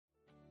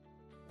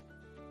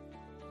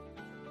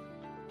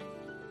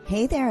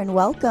Hey there, and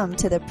welcome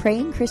to the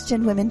Praying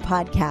Christian Women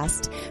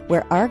podcast,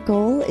 where our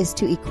goal is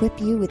to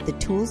equip you with the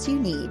tools you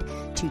need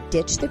to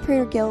ditch the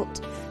prayer guilt,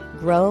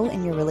 grow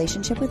in your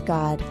relationship with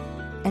God,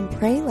 and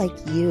pray like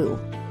you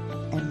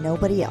and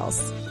nobody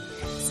else.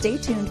 Stay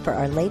tuned for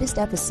our latest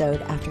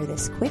episode after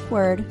this quick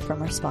word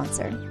from our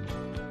sponsor.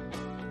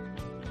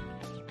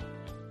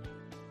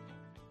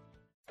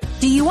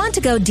 Do you want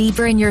to go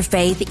deeper in your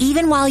faith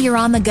even while you're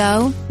on the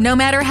go? No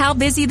matter how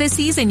busy the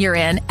season you're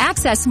in,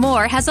 Access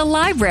More has a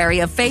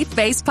library of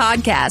faith-based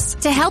podcasts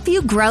to help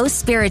you grow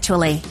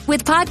spiritually.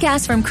 With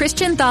podcasts from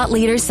Christian thought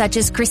leaders such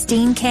as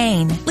Christine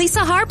Caine, Lisa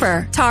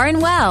Harper,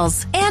 Taryn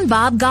Wells, and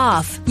Bob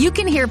Goff. You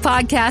can hear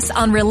podcasts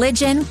on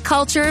religion,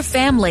 culture,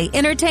 family,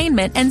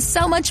 entertainment, and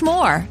so much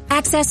more.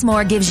 Access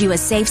More gives you a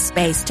safe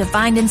space to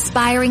find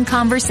inspiring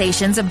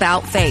conversations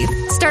about faith.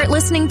 Start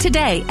listening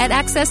today at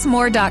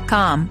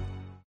accessmore.com.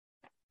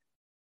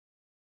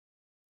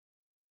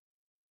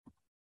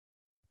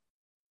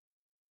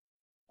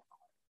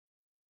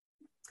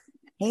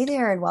 Hey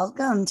there, and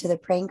welcome to the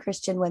Praying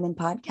Christian Women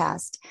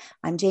podcast.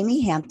 I'm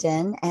Jamie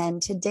Hampton,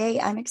 and today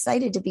I'm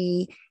excited to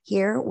be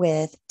here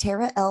with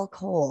Tara L.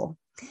 Cole.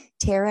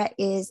 Tara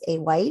is a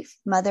wife,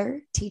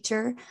 mother,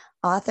 teacher,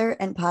 author,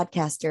 and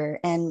podcaster,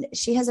 and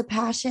she has a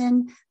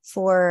passion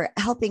for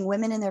helping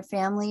women and their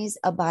families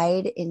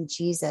abide in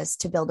Jesus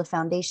to build a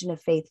foundation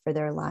of faith for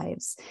their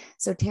lives.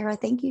 So Tara,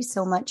 thank you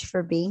so much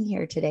for being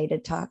here today to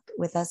talk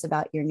with us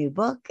about your new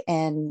book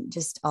and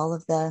just all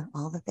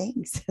the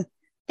things.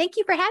 Thank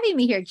you for having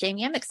me here,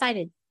 Jamie. I'm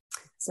excited.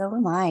 So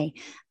am I.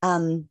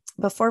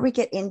 Before we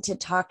get into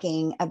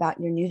talking about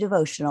your new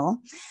devotional,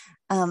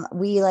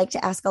 we like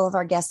to ask all of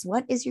our guests,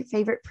 what is your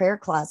favorite prayer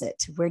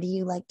closet? Where do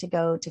you like to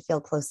go to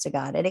feel close to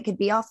God? And it could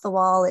be off the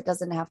wall. It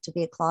doesn't have to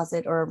be a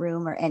closet or a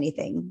room or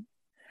anything.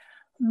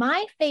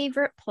 My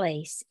favorite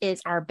place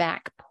is our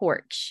back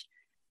porch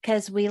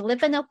because we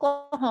live in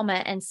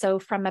Oklahoma. And so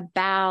from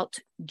about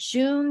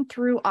June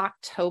through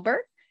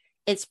October,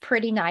 it's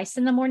pretty nice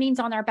in the mornings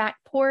on our back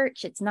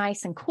porch. It's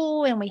nice and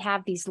cool. And we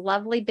have these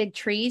lovely big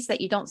trees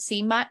that you don't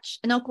see much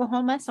in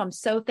Oklahoma. So I'm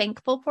so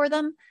thankful for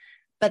them.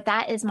 But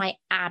that is my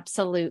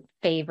absolute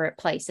favorite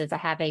places. I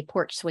have a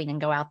porch swing and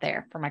go out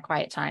there for my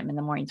quiet time in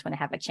the mornings when I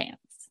have a chance.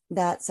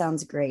 That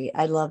sounds great.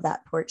 I love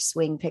that porch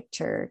swing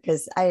picture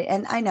because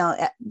I know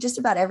just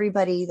about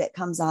everybody that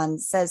comes on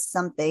says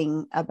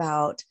something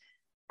about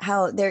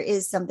how there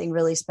is something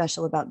really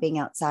special about being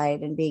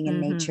outside and being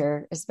in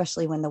nature,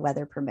 especially when the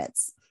weather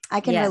permits. I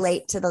can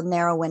relate to the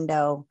narrow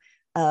window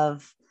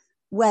of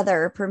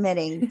weather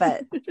permitting,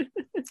 but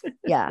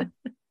yeah,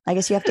 I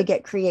guess you have to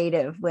get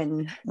creative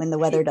when the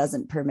weather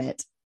doesn't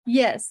permit.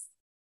 Yes.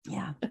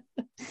 Yeah.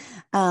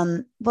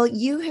 Well,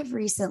 you have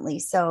recently,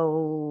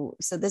 so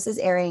this is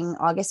airing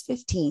August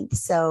 15th.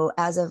 So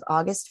as of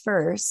August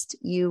 1st,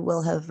 you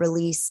will have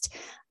released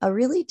a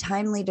really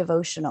timely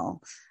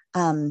devotional.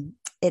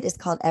 It is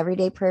called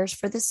Everyday Prayers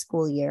for the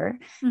School Year.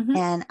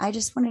 And I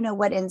just want to know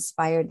what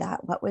inspired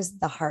that. What was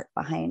the heart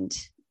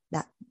behind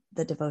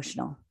the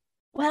devotional?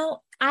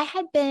 Well, I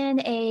had been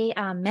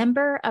a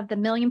member of the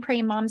Million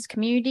Praying Moms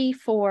community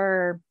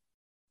for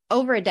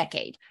over a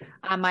decade.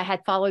 I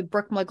had followed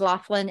Brooke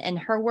McLaughlin and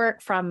her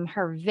work from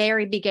her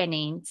very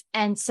beginnings.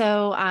 And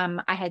so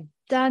I had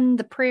done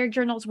the prayer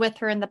journals with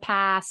her in the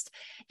past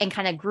and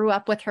kind of grew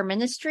up with her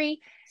ministry.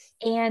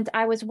 And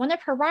I was one of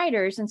her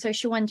writers. And so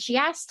when she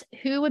asked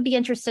who would be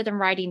interested in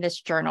writing this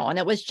journal, and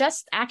it was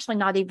just actually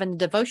not even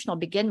devotional to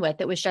begin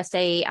with, it was just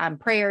a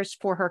prayers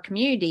for her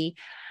community.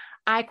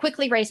 I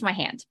quickly raised my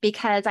hand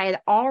because I had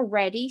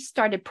already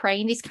started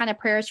praying these kind of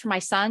prayers for my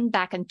son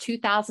back in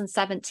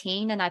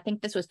 2017. And I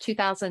think this was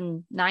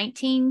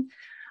 2019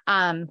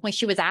 when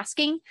she was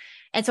asking.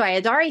 And so I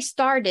had already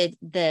started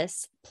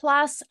this.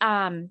 Plus,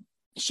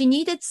 she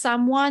needed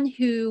someone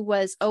who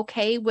was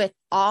okay with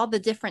all the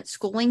different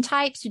schooling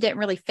types, who didn't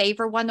really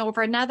favor one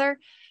over another.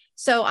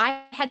 So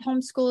I had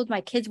homeschooled.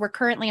 My kids were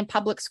currently in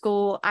public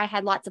school. I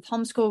had lots of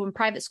homeschool and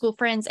private school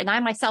friends, and I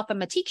myself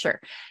am a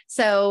teacher.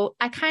 So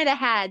I kind of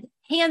had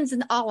hands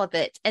in all of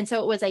it. And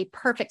so it was a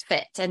perfect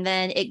fit. And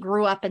then it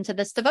grew up into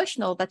this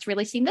devotional that's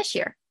releasing this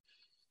year.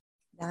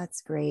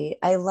 That's great.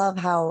 I love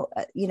how,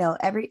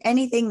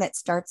 anything that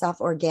starts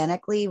off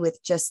organically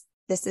with just,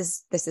 this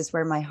is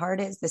where my heart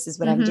is. This is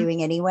what I'm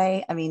doing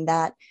anyway. I mean,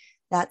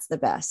 that's the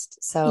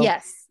best. So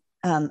yes.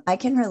 I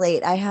can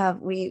relate.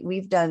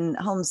 We've done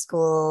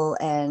homeschool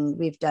and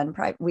we've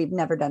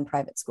never done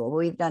private school.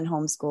 We've done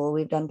homeschool,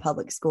 we've done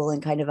public school,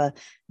 and kind of a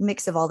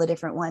mix of all the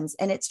different ones.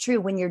 And it's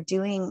true, when you're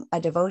doing a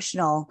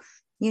devotional,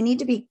 you need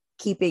to be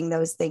keeping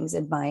those things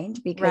in mind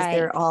because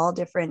they're all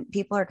different.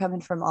 People are coming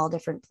from all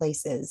different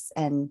places.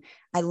 And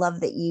I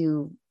love that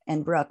you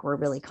and Brooke were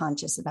really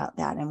conscious about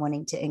that and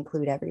wanting to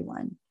include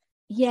everyone.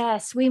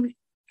 Yes,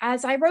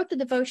 as I wrote the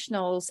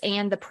devotionals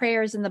and the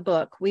prayers in the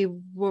book, we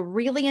were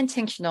really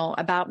intentional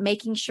about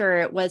making sure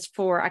it was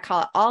for, I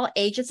call it all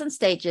ages and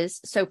stages.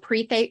 So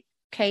pre-K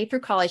through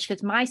college,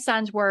 because my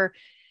sons were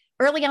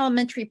early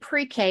elementary,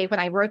 pre-K when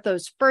I wrote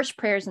those first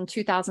prayers in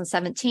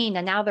 2017,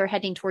 and now they're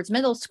heading towards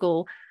middle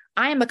school.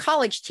 I am a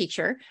college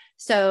teacher.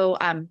 So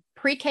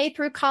pre-K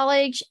through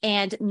college,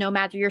 and no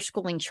matter your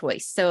schooling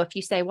choice. So if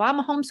you say, well, I'm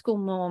a homeschool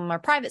mom or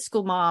private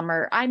school mom,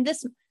 or I'm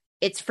this,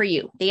 it's for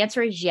you. The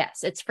answer is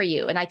yes, it's for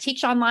you. And I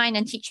teach online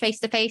and teach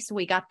face-to-face.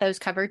 We got those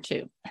covered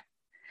too.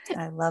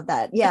 I love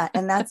that. Yeah.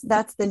 And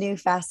that's the new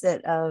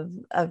facet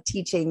of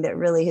teaching that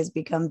really has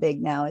become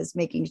big now, is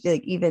making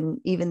like even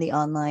the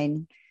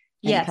online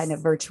and kind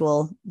of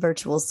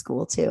virtual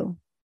school too.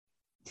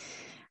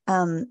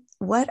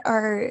 What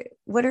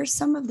are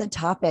some of the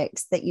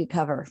topics that you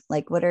cover?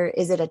 Like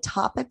is it a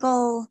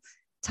topical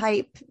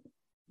type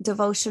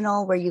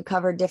devotional where you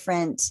cover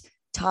different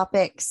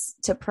topics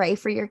to pray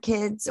for your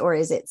kids, or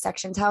is it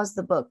sections? How's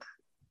the book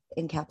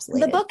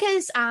encapsulated? The book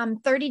is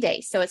 30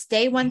 days. So it's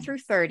day 1 through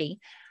 30.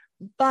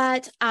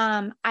 But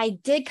I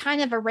did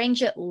kind of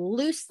arrange it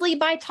loosely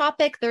by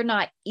topic. They're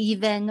not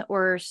even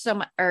or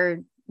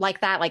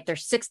like that, like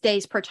there's 6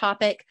 days per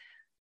topic.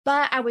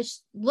 But I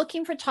was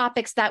looking for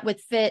topics that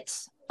would fit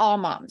all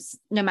moms,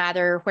 no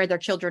matter where their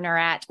children are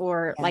at,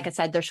 or like I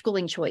said, their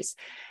schooling choice.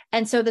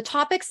 And so the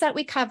topics that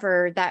we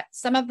cover, that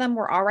some of them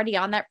were already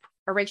on that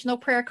original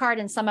prayer card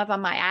and some of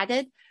them I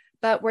added,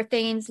 but were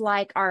things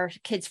like our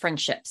kids'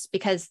 friendships,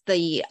 because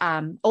the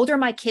older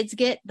my kids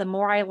get, the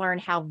more I learn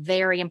how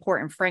very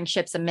important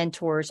friendships and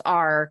mentors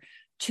are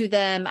to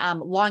them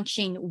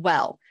launching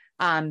well,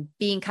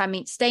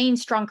 staying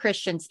strong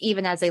Christians,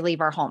 even as they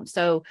leave our home.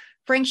 So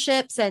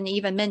friendships and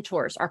even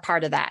mentors are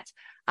part of that.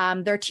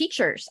 They're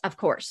teachers, of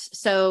course.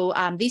 So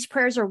these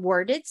prayers are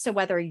worded. So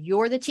whether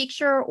you're the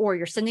teacher or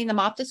you're sending them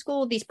off to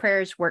school, these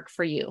prayers work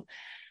for you.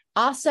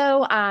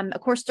 Also,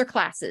 of course, they're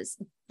classes.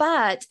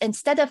 But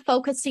instead of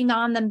focusing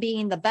on them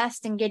being the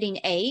best and getting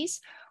A's,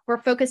 we're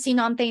focusing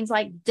on things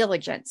like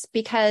diligence,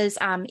 because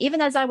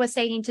even as I was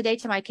saying today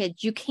to my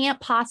kids, you can't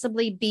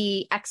possibly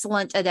be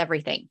excellent at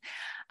everything.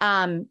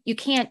 You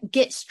can't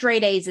get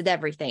straight A's at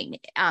everything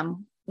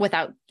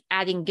without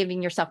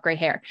giving yourself gray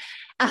hair.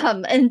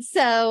 And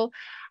so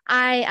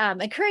I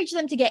encourage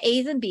them to get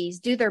A's and B's,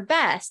 do their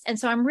best. And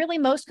so I'm really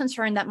most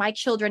concerned that my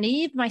children,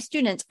 even my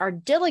students, are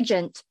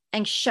diligent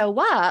and show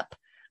up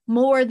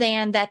more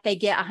than that they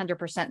get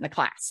 100% in the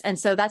class. And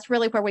so that's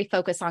really where we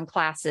focus on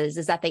classes,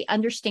 is that they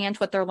understand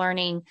what they're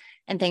learning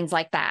and things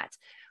like that.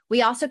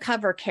 We also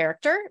cover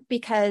character,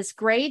 because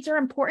grades are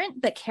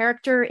important, but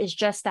character is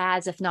just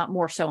as, if not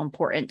more so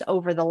important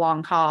over the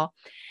long haul.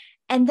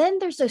 And then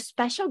there's those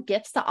special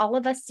gifts that all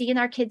of us see in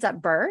our kids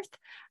at birth.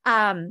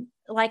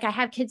 Like I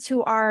have kids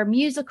who are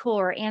musical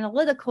or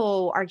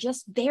analytical, are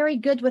just very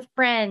good with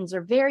friends, or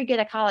very good,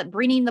 I call it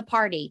bringing the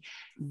party.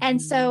 Mm-hmm. And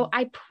so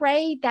I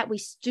pray that we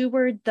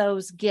steward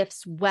those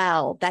gifts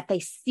well, that they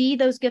see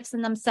those gifts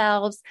in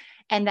themselves,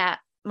 and that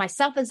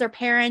myself as their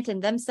parent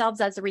and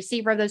themselves as the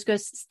receiver of those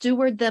gifts,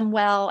 steward them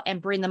well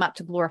and bring them up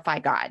to glorify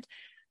God.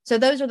 So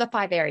those are the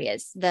 5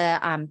 areas: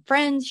 the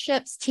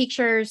friendships,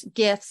 teachers,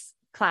 gifts,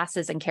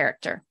 classes, and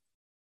character.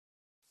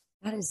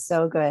 That is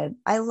so good.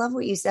 I love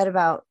what you said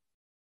about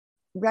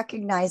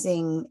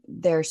recognizing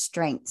their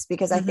strengths,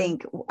 because I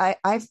think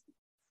I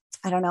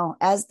don't know,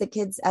 as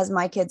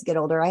my kids get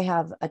older, I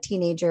have a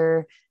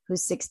teenager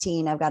who's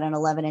 16. I've got an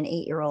 11 and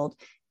 8-year-old.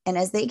 And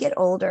as they get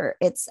older,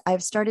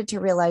 I've started to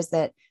realize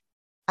that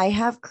I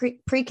have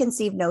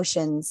preconceived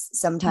notions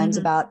sometimes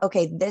about,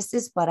 okay, this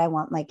is what I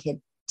want my kid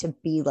to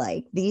be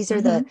like. These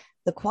are the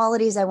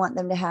qualities I want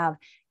them to have.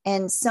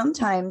 And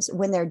sometimes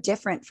when they're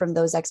different from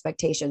those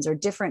expectations, or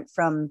different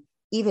from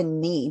even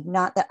me,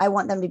 not that I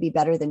want them to be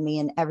better than me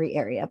in every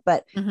area,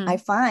 but I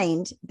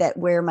find that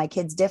where my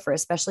kids differ,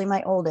 especially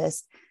my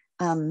oldest,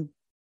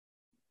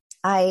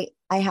 I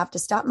have to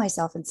stop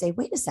myself and say,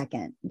 wait a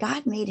second,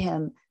 God made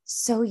him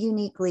so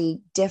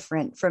uniquely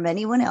different from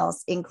anyone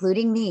else,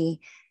 including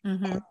me.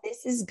 And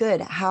this is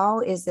good. How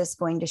is this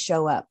going to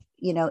show up?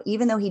 You know,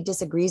 even though he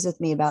disagrees with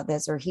me about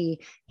this, or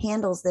he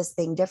handles this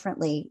thing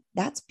differently,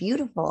 that's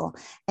beautiful.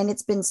 And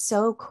it's been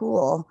so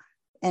cool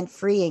and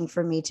freeing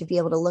for me to be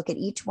able to look at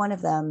each one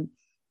of them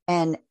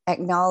and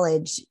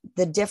acknowledge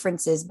the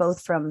differences,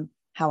 both from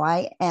how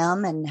I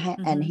am and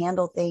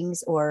handle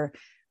things, or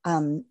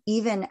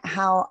even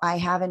how I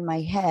have in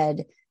my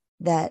head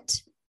that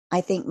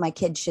I think my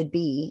kid should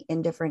be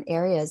in different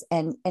areas.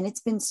 And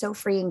it's been so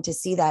freeing to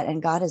see that.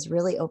 And God has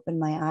really opened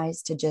my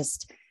eyes to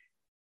just,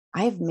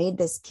 I've made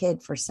this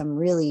kid for some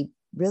really,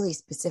 really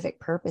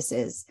specific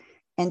purposes.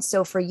 And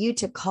so for you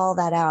to call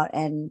that out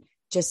and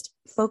just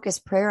focus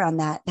prayer on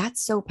that,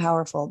 that's so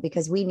powerful,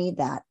 because we need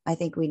that. I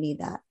think we need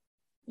that.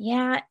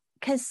 Yeah,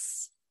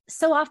 because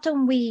so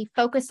often we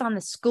focus on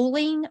the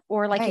schooling,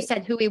 or like you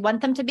said, who we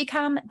want them to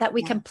become, that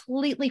we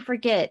completely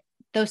forget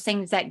those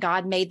things that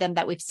God made them,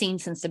 that we've seen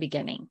since the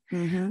beginning.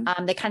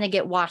 They kind of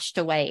get washed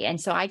away. And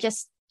so I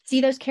just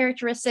see those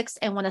characteristics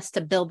and want us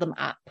to build them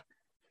up.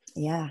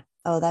 Yeah.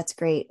 Oh, that's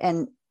great.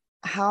 And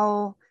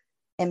how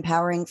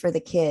empowering for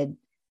the kid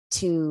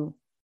to,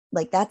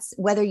 like, that's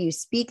whether you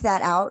speak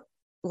that out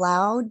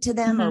loud to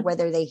them or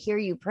whether they hear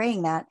you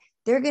praying that,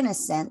 they're going to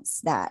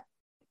sense that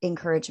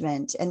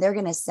encouragement, and they're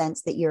going to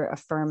sense that you're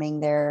affirming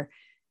their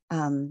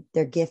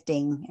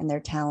gifting and their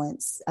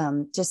talents.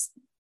 Just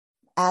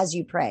as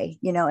you pray.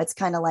 It's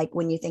kind of like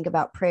when you think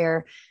about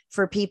prayer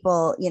for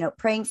people,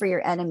 praying for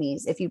your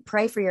enemies. If you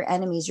pray for your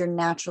enemies, you're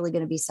naturally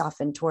going to be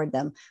softened toward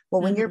them.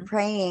 Well, when you're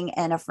praying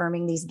and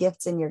affirming these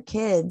gifts in your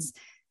kids,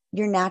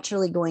 you're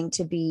naturally going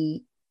to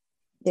be,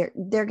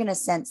 they're going to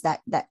sense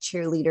that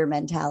cheerleader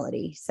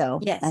mentality. So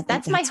yes,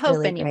 that's my hope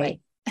really anyway.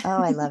 Great.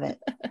 Oh, I love it.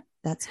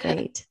 That's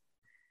great.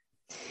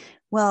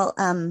 Well,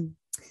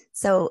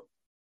 so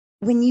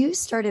when you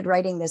started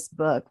writing this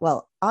book,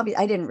 well, I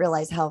didn't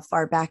realize how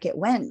far back it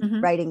went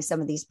writing some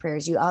of these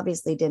prayers. You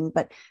obviously didn't,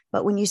 but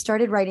when you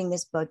started writing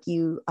this book,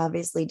 you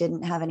obviously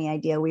didn't have any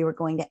idea we were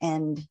going to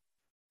end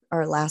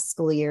our last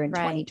school year in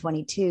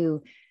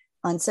 2022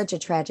 on such a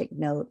tragic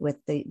note with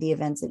the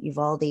events at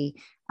Uvalde.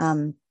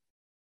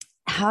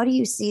 How do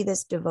you see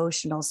this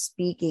devotional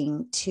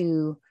speaking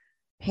to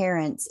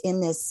parents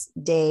in this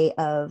day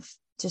of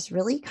just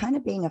really kind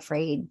of being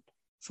afraid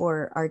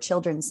for our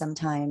children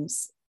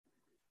sometimes?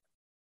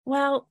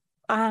 Well,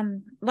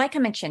 like I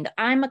mentioned,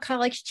 I'm a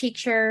college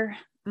teacher.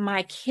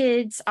 My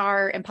kids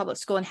are in public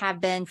school and have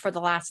been for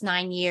the last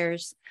 9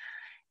 years.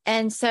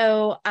 And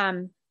so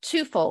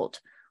twofold.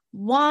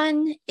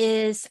 One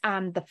is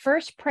the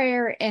first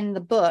prayer in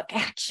the book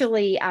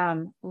actually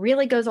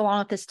really goes along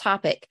with this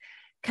topic,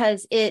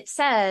 because it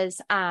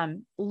says,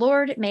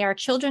 Lord, may our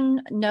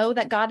children know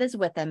that God is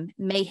with them.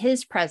 May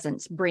his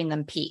presence bring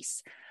them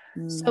peace.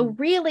 So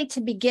really,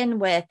 to begin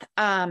with,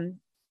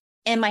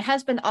 and my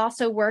husband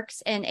also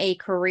works in a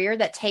career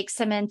that takes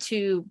him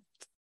into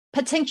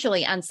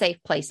potentially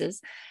unsafe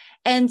places.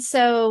 And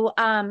so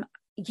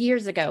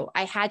years ago,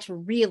 I had to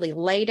really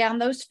lay down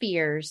those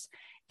fears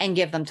and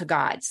give them to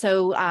God.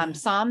 So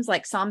Psalms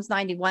like Psalms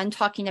 91,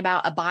 talking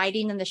about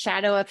abiding in the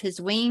shadow of his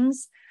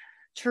wings,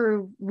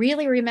 to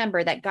really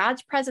remember that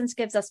God's presence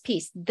gives us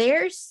peace.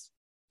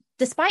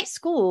 Despite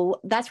school,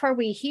 that's where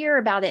we hear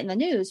about it in the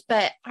news,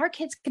 but our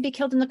kids could be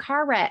killed in a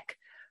car wreck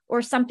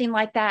or something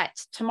like that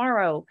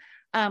tomorrow.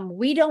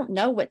 We don't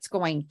know what's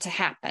going to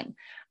happen.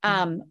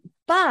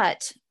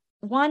 But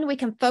one, we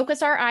can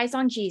focus our eyes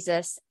on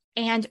Jesus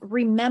and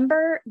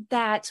remember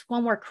that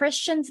when we're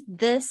Christians,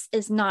 this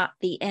is not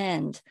the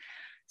end.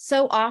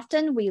 So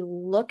often we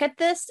look at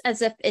this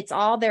as if it's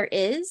all there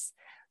is,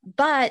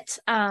 but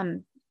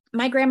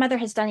my grandmother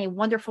has done a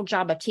wonderful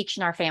job of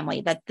teaching our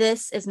family that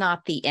this is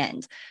not the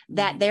end,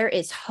 that there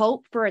is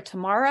hope for a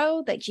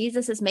tomorrow, that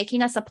Jesus is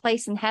making us a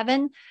place in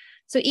heaven.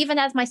 So even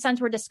as my sons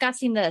were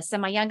discussing this,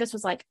 and my youngest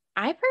was like,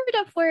 I've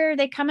heard of where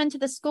they come into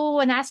the school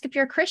and ask if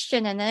you're a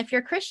Christian. And then if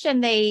you're a Christian,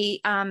 they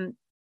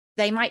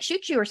might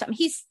shoot you or something.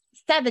 He's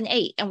 7,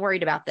 8 and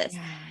worried about this.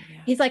 Yeah.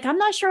 He's like, I'm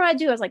not sure what I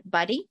do. I was like,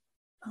 buddy,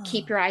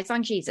 keep your eyes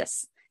on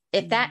Jesus.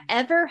 If that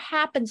ever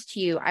happens to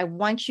you, I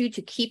want you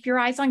to keep your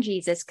eyes on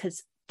Jesus,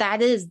 because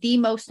that is the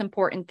most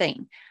important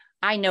thing.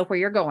 I know where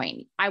you're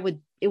going.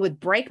 It would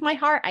break my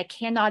heart. I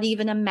cannot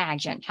even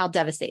imagine how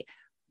devastating,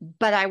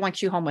 but I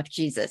want you home with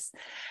Jesus.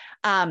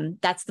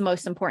 That's the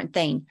most important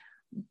thing.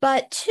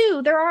 But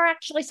 2, there are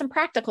actually some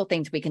practical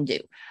things we can do.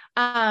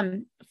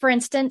 For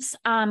instance,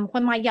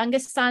 when my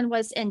youngest son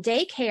was in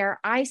daycare,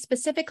 I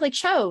specifically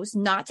chose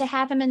not to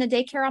have him in a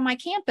daycare on my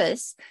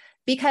campus,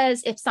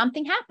 because if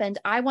something happened,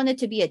 I wanted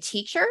to be a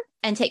teacher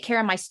and take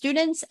care of my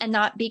students and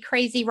not be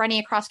crazy running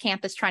across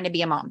campus trying to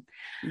be a mom.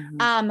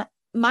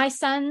 My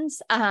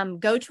sons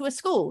go to a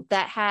school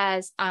that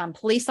has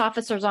police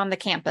officers on the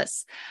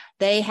campus.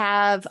 They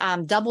have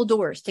double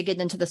doors to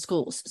get into the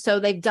schools. So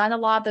they've done a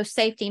lot of those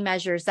safety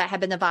measures that have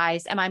been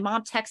advised. And my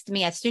mom texted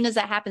me as soon as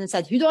that happened and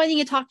said, who do I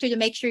need to talk to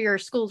make sure your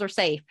schools are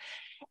safe?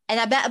 And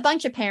I bet a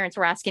bunch of parents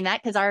were asking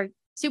that, because our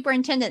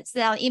superintendent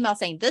sent out an email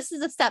saying, this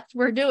is the steps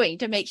we're doing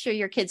to make sure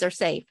your kids are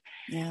safe.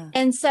 Yeah.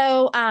 And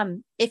so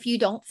if you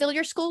don't feel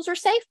your schools are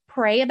safe,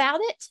 pray about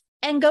it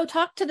and go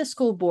talk to the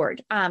school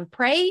board.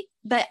 Pray,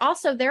 but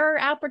also there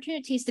are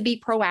opportunities to be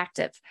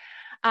proactive.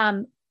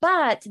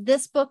 But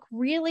this book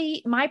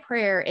really, my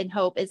prayer and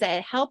hope is that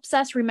it helps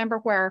us remember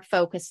where our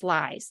focus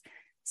lies.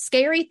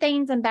 Scary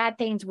things and bad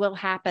things will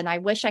happen. I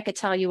wish I could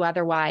tell you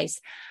otherwise.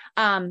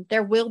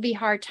 There will be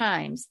hard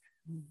times.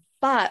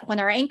 But when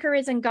our anchor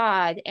is in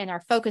God and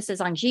our focus is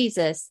on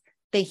Jesus,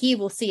 that he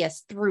will see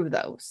us through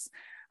those.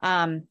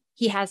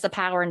 He has the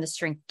power and the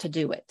strength to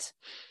do it.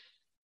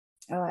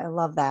 Oh, I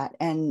love that.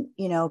 And,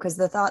 because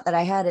the thought that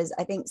I had is,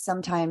 I think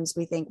sometimes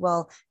we think,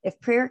 well, if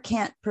prayer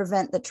can't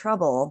prevent the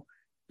trouble,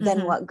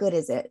 then what good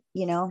is it?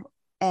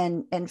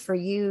 And for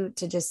you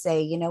to just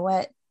say, you know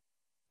what,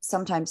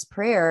 sometimes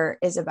prayer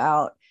is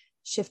about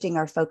shifting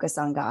our focus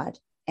on God.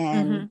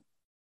 And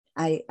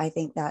I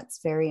think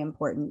that's very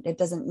important. It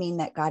doesn't mean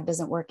that God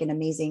doesn't work in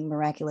amazing,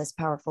 miraculous,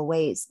 powerful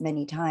ways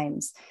many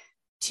times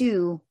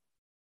to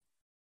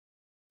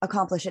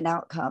accomplish an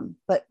outcome,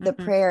 but the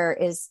prayer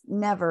is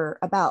never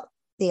about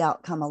the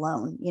outcome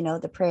alone.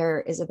 The prayer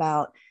is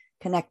about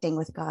connecting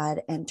with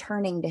God and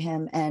turning to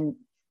him and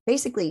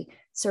basically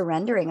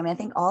surrendering. I mean, I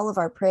think all of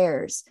our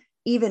prayers,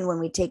 even when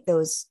we take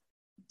those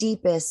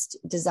deepest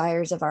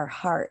desires of our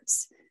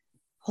hearts,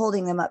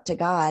 holding them up to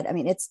God, I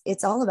mean,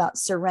 it's all about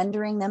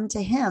surrendering them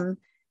to him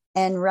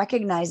and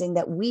recognizing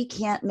that we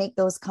can't make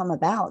those come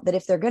about, that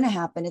if they're going to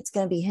happen, it's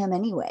going to be him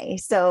anyway.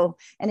 So,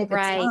 and if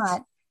it's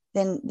not,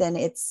 then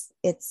it's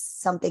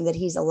something that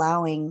he's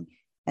allowing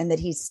and that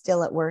he's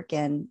still at work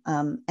in.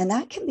 And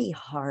that can be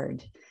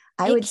hard.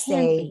 I would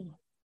say,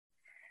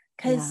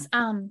 because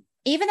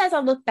even as I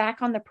look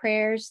back on the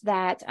prayers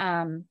that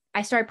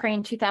I started praying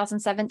in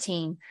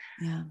 2017,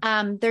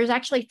 there's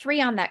actually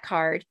 3 on that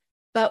card,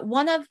 but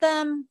one of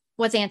them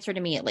was answered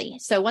immediately.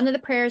 So one of the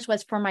prayers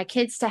was for my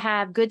kids to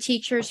have good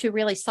teachers who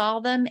really saw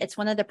them. It's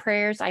one of the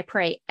prayers I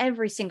pray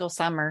every single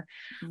summer.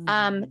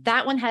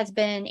 That one has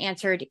been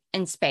answered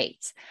in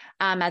spades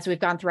as we've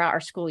gone throughout our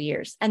school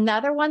years.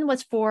 Another one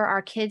was for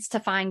our kids to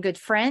find good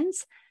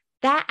friends.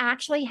 That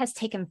actually has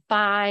taken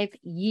 5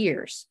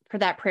 years for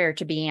that prayer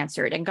to be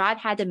answered. And God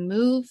had to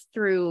move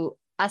through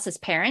us as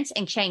parents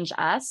and change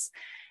us.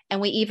 And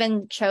we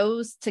even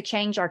chose to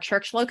change our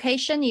church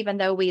location, even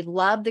though we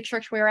loved the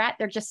church we were at.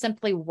 There just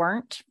simply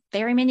weren't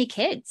very many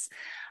kids.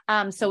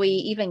 So we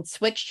even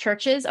switched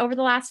churches over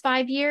the last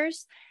 5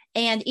 years.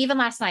 And even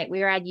last night, we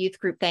were at youth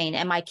group thing,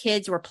 and my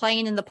kids were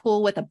playing in the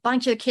pool with a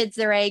bunch of kids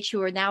their age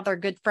who are now their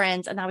good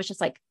friends. And I was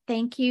just like,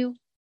 thank you,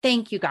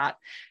 God,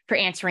 for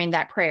answering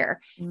that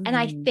prayer. And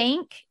I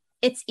think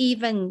it's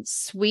even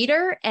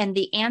sweeter, and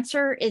the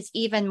answer is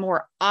even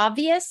more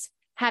obvious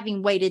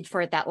having waited for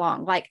it that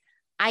long. Like,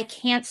 I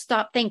can't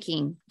stop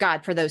thanking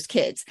God for those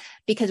kids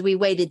because we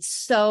waited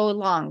so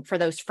long for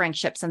those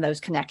friendships and those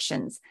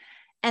connections.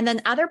 And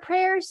then other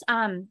prayers,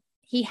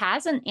 he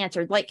hasn't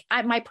answered. Like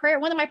one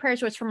of my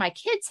prayers was for my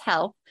kids'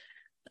 health.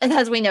 And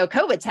as we know,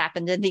 COVID's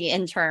happened in the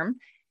interim.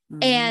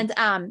 And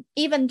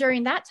even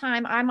during that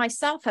time, I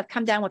myself have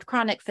come down with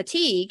chronic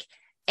fatigue.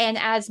 And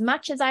as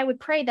much as I would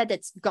pray that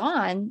it's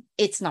gone,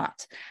 it's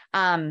not.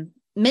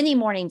 Many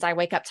mornings I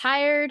wake up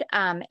tired,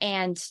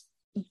 and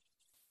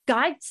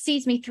God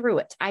sees me through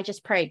it. I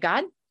just pray,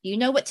 God, you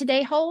know what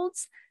today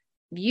holds.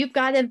 You've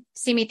got to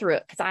see me through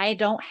it because I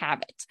don't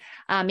have it.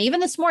 Even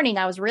this morning,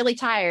 I was really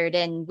tired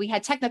and we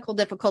had technical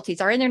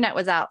difficulties. Our internet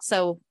was out.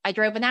 So I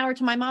drove an hour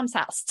to my mom's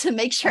house to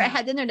make sure I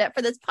had internet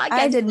for this podcast.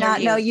 I did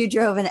not know you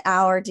drove an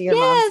hour to your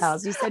mom's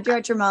house. You said you're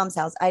at your mom's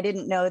house. I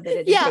didn't know that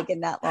it had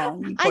taken that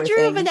long. I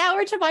drove an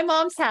hour to my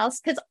mom's house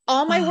because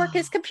all my work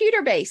is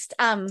computer based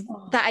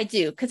that I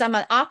do, because I'm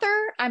an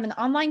author, I'm an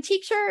online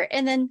teacher,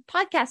 and then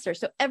podcaster.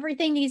 So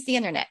everything needs the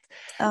internet.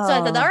 So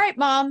I said, all right,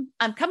 Mom,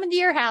 I'm coming to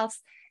your house.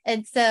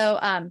 And so,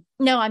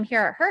 no, I'm here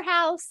at her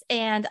house,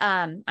 and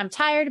I'm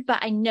tired,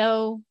 but I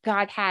know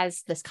God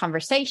has this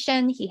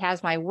conversation. He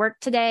has my work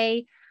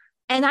today.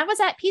 And I was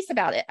at peace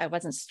about it. I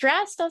wasn't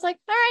stressed. I was like,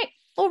 all right,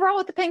 we'll roll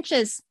with the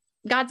pinches.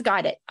 God's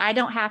got it. I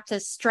don't have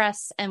to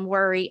stress and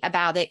worry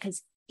about it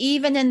because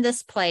even in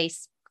this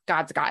place,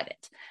 God's got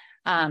it.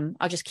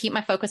 I'll just keep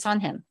my focus on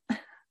him.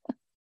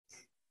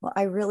 Well,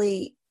 I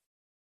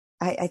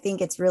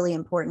think it's really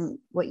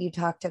important what you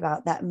talked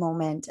about, that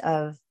moment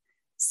of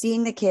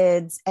seeing the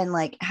kids and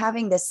like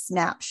having this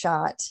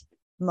snapshot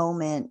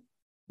moment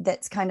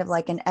that's kind of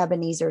like an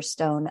Ebenezer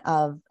stone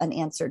of an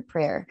answered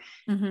prayer.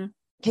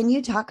 Can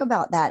you talk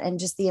about that and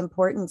just the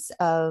importance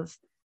of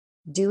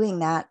doing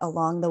that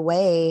along the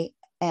way?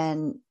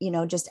 And,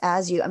 just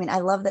as I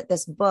love that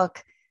this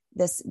book,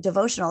 this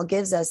devotional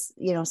gives us,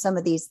 some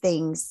of these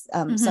things,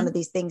 some of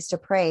these things to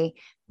pray,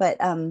 but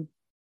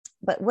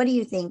what do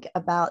you think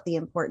about the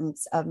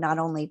importance of not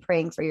only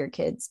praying for your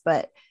kids,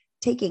 but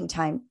taking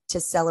time to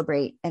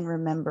celebrate and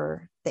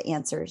remember the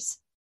answers?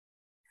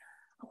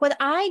 What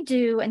I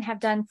do and have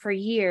done for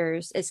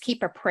years is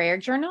keep a prayer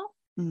journal.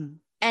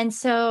 And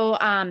so,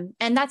 and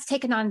that's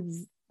taken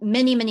on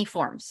many, many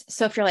forms.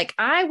 So if you're like,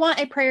 I want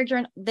a prayer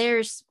journal,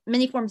 there's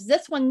many forms.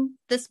 This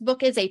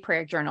book is a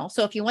prayer journal.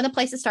 So if you want a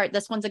place to start,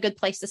 this one's a good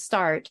place to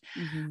start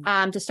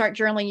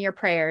journaling your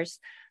prayers.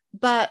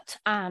 But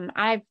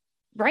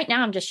right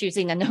now, I'm just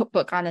using a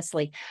notebook,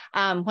 honestly,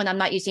 when I'm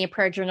not using a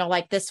prayer journal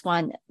like this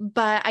one.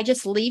 But I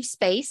just leave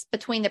space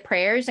between the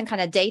prayers and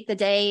kind of date the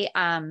day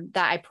that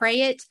I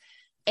pray it.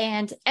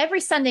 And every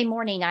Sunday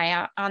morning,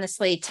 I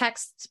honestly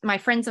text my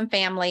friends and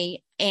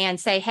family and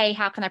say, hey,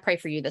 how can I pray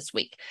for you this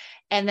week?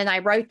 And then I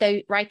write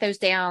those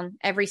down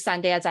every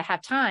Sunday as I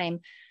have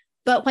time.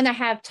 But when I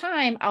have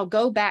time, I'll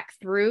go back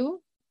through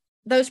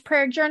those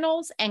prayer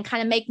journals and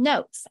kind of make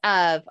notes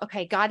of,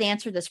 okay, God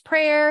answered this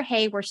prayer.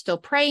 Hey, we're still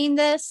praying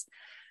this.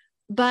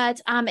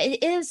 But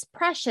it is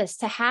precious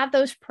to have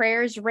those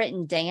prayers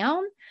written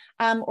down,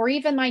 or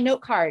even my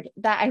note card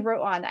that I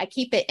wrote on. I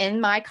keep it in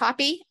my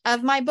copy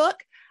of my book.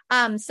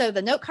 So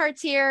the note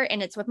card's here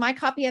and it's with my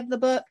copy of the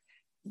book,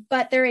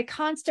 but they're a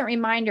constant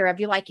reminder of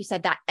you, like you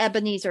said, that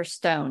Ebenezer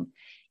stone.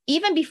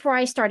 Even before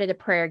I started a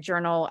prayer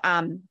journal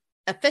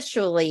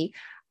officially,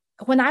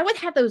 when I would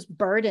have those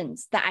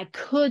burdens that I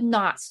could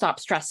not stop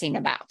stressing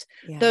about,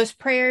 those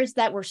prayers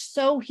that were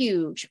so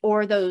huge,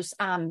 or those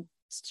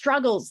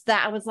struggles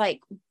that I was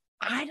like,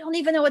 I don't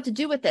even know what to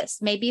do with this.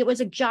 Maybe it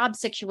was a job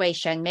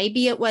situation.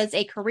 Maybe it was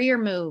a career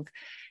move,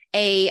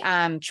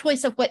 a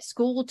choice of what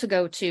school to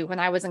go to when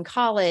I was in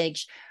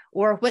college,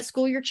 or what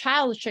school your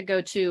child should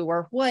go to,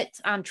 or what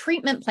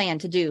treatment plan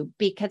to do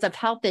because of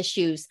health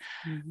issues.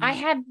 I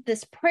have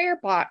this prayer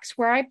box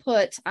where I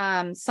put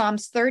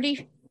Psalms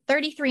 30,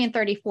 33 and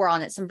 34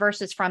 on it, some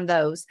verses from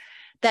those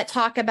that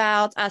talk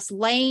about us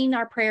laying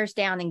our prayers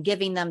down and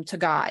giving them to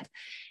God.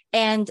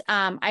 And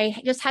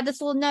I just had this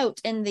little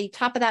note in the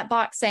top of that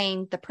box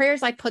saying, the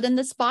prayers I put in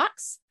this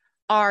box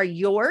are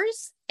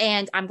yours.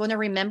 And I'm going to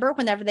remember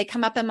whenever they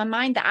come up in my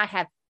mind that I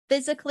have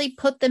physically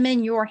put them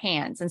in your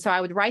hands. And so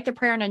I would write the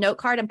prayer on a note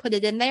card and put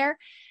it in there.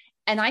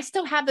 And I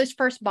still have those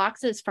first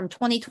boxes from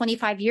 20,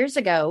 25 years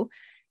ago.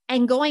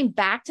 And going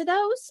back to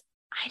those,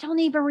 I don't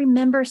even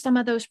remember some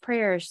of those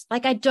prayers.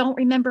 Like I don't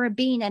remember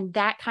being in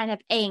that kind of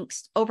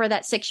angst over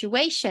that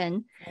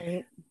situation.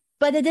 Right.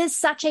 But it is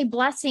such a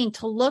blessing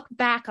to look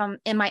back on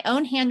in my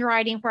own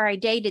handwriting where I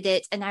dated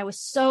it. And I was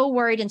so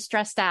worried and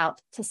stressed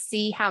out to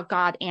see how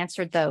God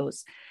answered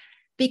those.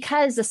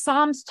 Because the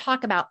Psalms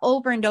talk about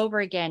over and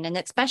over again, and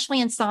especially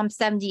in Psalm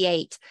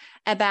 78,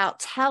 about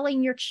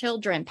telling your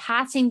children,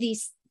 passing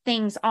these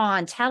things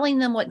on, telling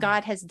them what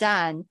God has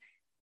done.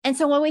 And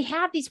so when we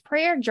have these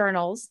prayer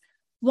journals,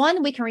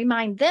 one, we can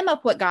remind them of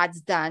what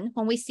God's done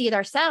when we see it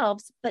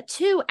ourselves. But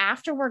two,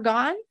 after we're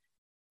gone,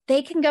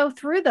 they can go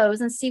through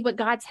those and see what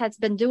God has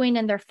been doing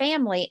in their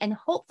family. And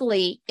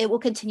hopefully it will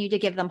continue to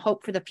give them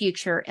hope for the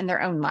future in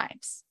their own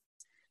lives.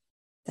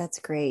 That's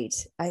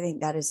great. I think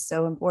that is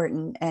so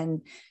important.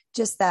 And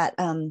just that,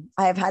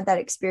 I have had that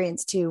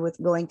experience too with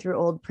going through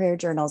old prayer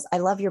journals. I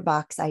love your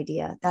box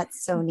idea.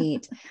 That's so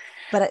neat.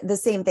 But the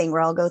same thing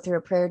where I'll go through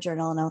a prayer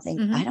journal and I'll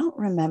think, I don't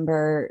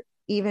remember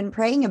even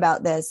praying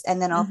about this.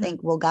 And then I'll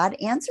think, well, God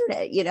answered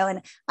it,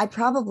 and I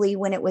probably,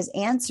 when it was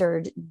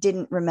answered,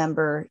 didn't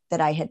remember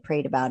that I had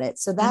prayed about it.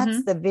 So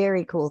that's the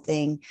very cool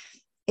thing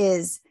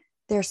is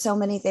there's so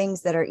many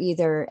things that are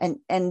either,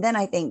 and then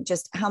I think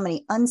just how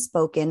many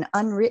unspoken,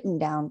 unwritten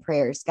down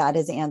prayers God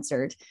has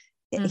answered.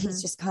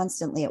 He's just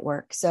constantly at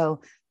work.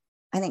 So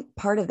I think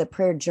part of the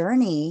prayer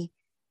journey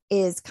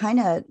is kind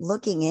of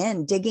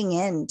digging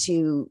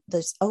into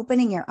this,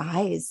 opening your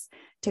eyes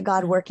to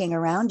God working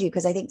around you.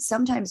 Because I think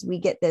sometimes we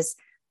get this,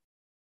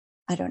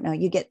 I don't know,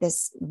 you get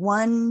this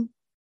one,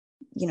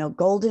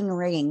 golden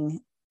ring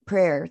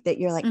prayer that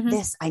you're like,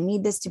 I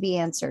need this to be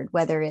answered,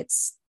 whether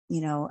it's,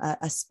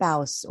 a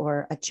spouse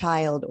or a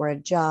child or a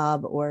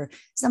job or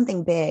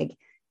something big.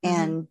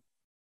 And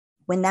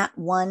when that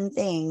one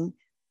thing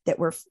that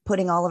we're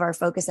putting all of our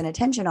focus and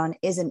attention on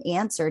isn't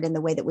answered in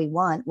the way that we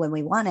want, when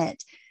we want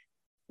it,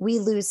 we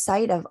lose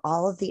sight of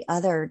all of the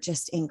other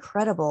just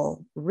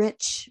incredible,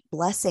 rich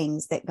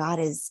blessings that God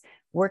is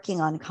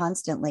working on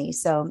constantly.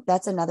 So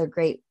that's another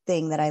great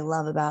thing that I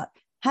love about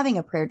having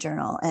a prayer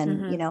journal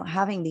and,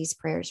 having these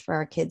prayers for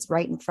our kids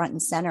right in front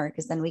and center,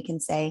 because then we can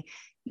say,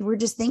 we're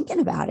just thinking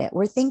about it.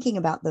 We're thinking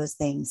about those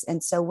things.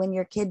 And so when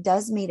your kid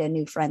does meet a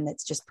new friend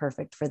that's just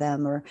perfect for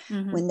them, or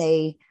when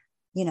they,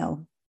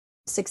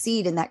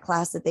 succeed in that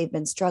class that they've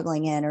been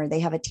struggling in, or they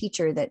have a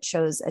teacher that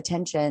shows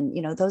attention,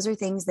 those are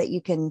things that you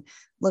can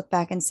look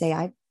back and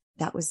say,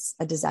 that was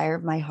a desire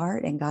of my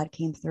heart and God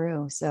came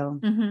through. So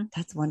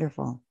that's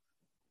wonderful.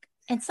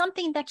 And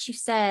something that you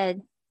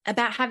said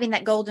about having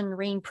that golden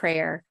ring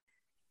prayer,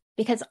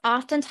 because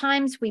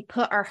oftentimes we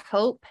put our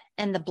hope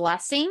in the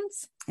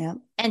blessings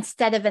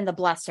instead of in the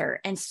blesser.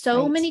 And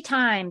so many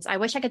times, I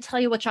wish I could tell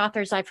you which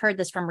authors I've heard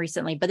this from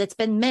recently, but it's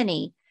been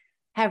many,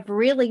 have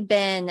really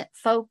been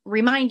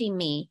reminding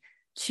me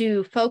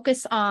to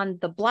focus on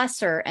the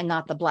blesser and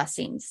not the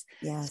blessings.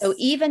 Yes. So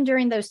even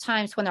during those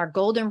times when our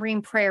golden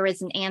ring prayer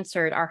isn't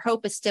answered, our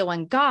hope is still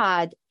in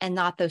God and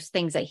not those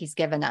things that he's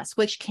given us,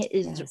 which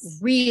is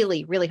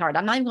really, really hard.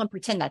 I'm not even going to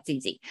pretend that's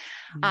easy.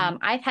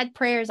 I've had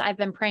prayers I've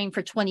been praying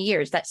for 20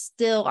 years that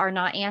still are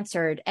not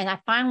answered. And I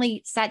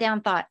finally sat down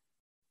and thought,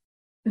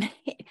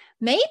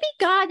 maybe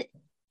God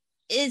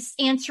is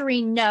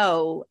answering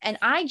no, and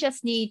I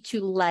just need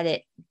to let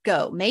it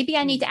go. Maybe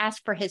I need to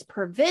ask for his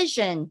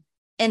provision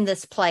in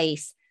this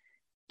place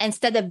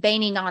instead of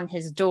banging on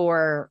his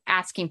door,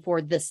 asking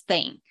for this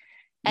thing.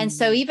 And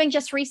so even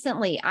just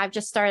recently, I've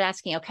just started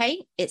asking,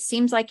 okay, it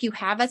seems like you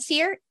have us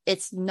here.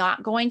 It's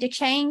not going to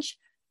change.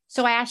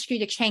 So I ask you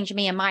to change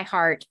me and my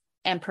heart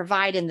and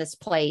provide in this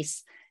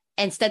place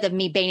instead of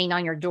me banging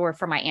on your door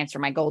for my answer,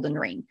 my golden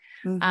ring.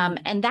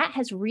 And that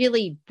has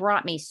really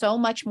brought me so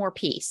much more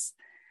peace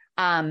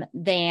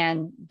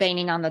than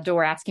banging on the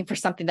door, asking for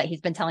something that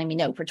he's been telling me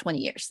no for 20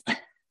 years.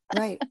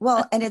 Right.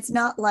 Well, and it's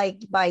not like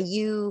by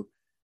you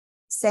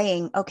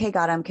saying, okay,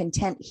 God, I'm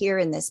content here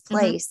in this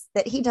place,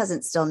 that he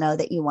doesn't still know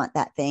that you want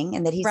that thing,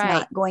 and that he's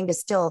not going to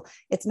still,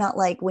 it's not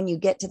like when you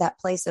get to that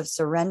place of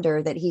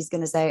surrender that he's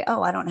going to say,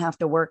 oh, I don't have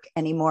to work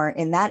anymore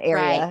in that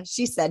area. Right.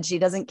 She said she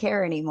doesn't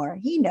care anymore.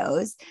 He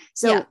knows.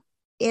 So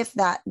if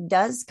that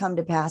does come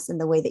to pass in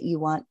the way that you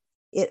want,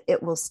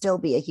 it will still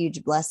be a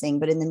huge blessing.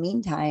 But in the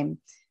meantime,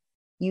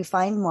 you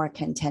find more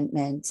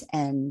contentment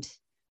and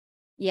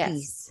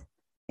peace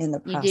in the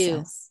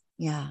process.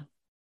 Yeah.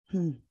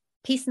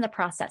 Peace in the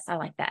process. I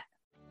like that.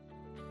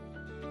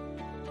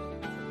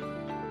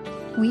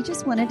 We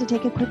just wanted to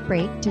take a quick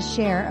break to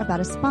share about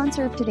a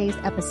sponsor of today's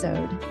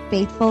episode,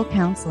 Faithful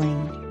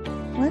Counseling.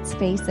 Let's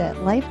face it,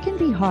 life can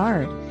be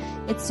hard.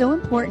 It's so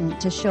important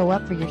to show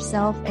up for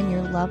yourself and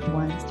your loved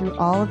ones through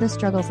all of the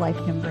struggles life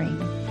can bring.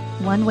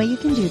 One way you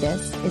can do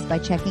this is by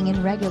checking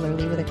in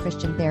regularly with a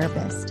Christian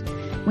therapist.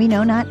 We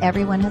know not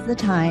everyone has the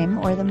time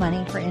or the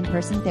money for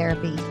in-person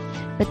therapy,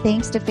 but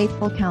thanks to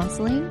Faithful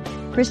Counseling,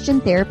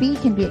 Christian therapy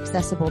can be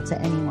accessible to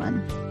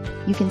anyone.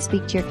 You can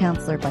speak to your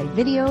counselor by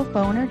video,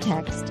 phone, or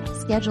text.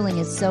 Scheduling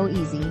is so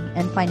easy,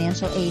 and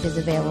financial aid is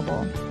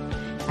available.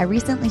 I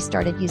recently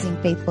started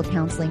using Faithful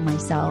Counseling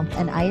myself,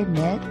 and I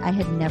admit I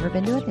had never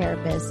been to a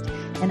therapist,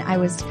 and I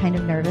was kind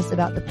of nervous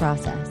about the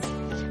process.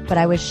 But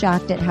I was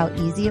shocked at how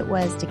easy it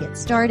was to get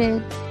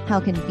started, how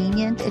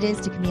convenient it is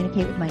to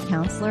communicate with my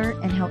counselor,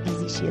 and how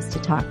easy she is to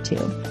talk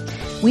to.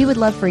 We would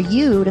love for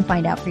you to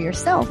find out for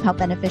yourself how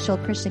beneficial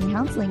Christian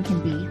counseling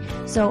can be.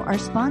 So our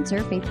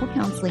sponsor, Faithful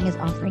Counseling, is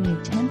offering you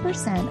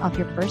 10% off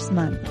your first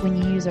month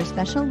when you use our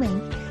special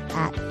link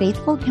at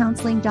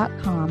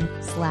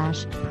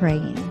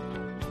faithfulcounseling.com/praying.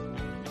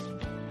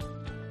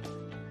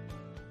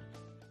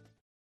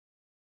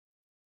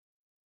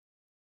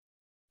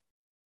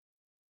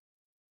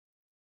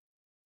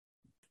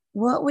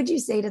 What would you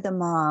say to the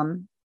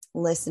mom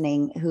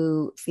listening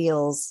who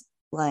feels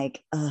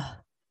like,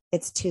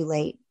 it's too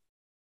late?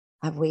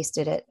 I've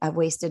wasted it. I've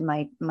wasted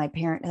my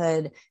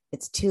parenthood.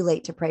 It's too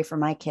late to pray for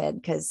my kid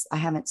because I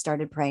haven't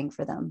started praying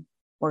for them,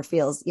 or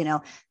feels,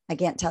 I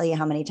can't tell you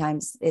how many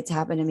times it's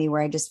happened to me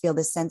where I just feel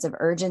this sense of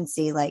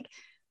urgency, like,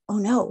 oh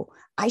no,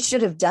 I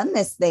should have done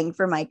this thing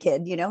for my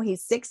kid.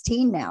 He's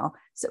 16 now.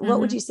 So what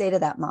would you say to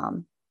that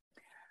mom?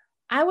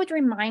 I would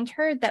remind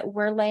her that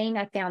we're laying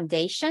a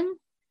foundation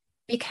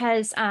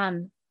because,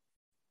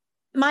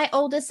 my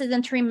oldest is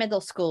entering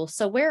middle school.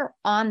 So we're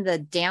on the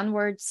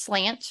downward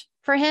slant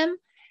for him.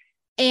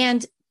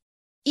 And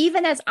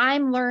even as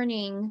I'm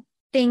learning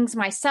things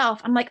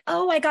myself, I'm like,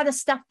 oh, I got to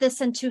stuff this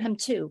into him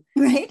too.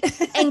 Right.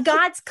 And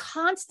God's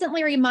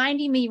constantly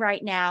reminding me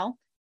right now,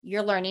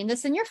 you're learning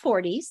this in your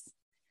 40s.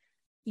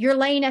 You're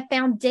laying a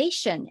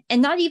foundation,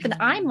 and not even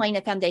I'm laying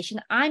a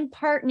foundation. I'm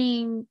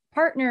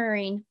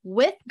partnering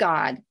with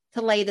God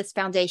to lay this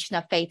foundation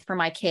of faith for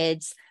my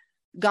kids.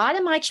 God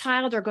and my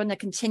child are going to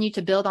continue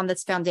to build on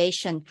this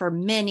foundation for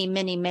many,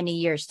 many, many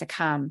years to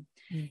come.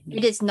 Mm-hmm.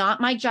 It is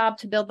not my job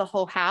to build the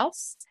whole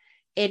house.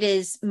 It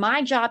is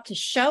my job to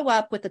show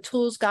up with the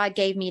tools God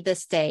gave me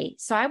this day.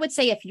 So I would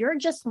say if you're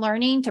just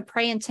learning to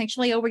pray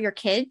intentionally over your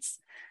kids,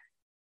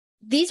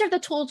 these are the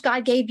tools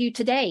God gave you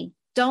today.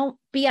 Don't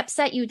be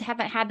upset you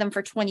haven't had them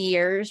for 20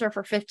 years or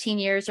for 15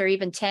 years or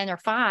even 10 or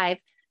 5.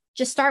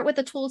 Just start with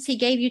the tools he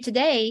gave you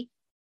today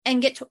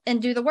and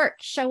do the work.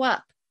 Show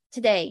up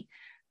today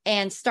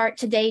and start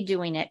today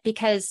doing it,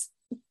 because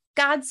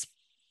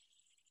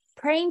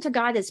praying to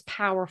God is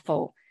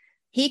powerful.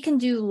 He can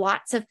do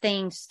lots of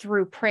things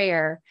through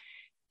prayer,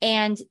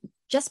 and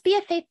just be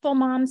a faithful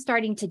mom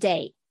starting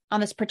today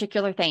on this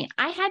particular thing.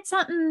 I had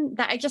something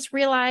that I just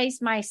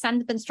realized my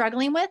son's been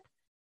struggling with,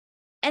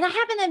 and I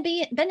haven't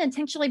been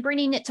intentionally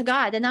bringing it to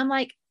God. And I'm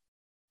like,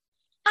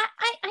 I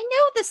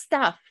know this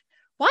stuff.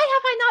 Why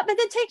have I not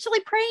been intentionally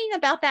praying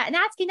about that and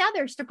asking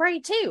others to pray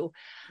too?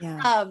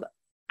 Yeah.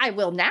 I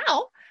will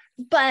now,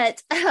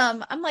 but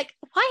I'm like,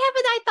 why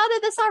haven't I thought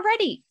of this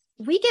already?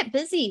 We get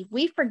busy,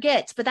 we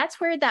forget, but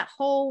that's where that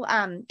whole,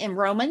 in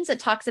Romans,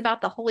 it talks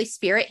about the Holy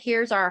Spirit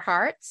hears our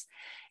hearts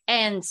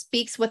and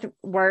speaks with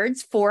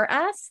words for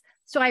us.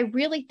 So I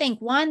really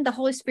think, one, the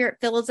Holy Spirit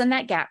fills in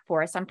that gap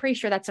for us. I'm pretty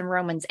sure that's in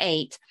Romans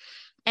 8.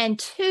 And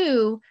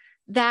 2,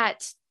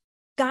 that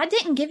God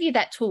didn't give you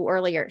that tool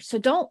earlier. So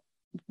don't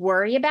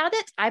worry about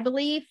it. I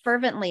believe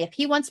fervently, if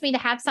he wants me to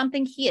have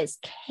something, he is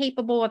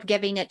capable of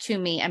giving it to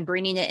me and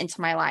bringing it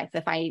into my life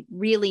if I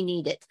really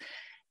need it.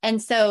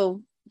 And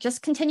so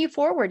just continue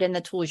forward in the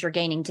tools you're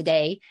gaining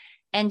today,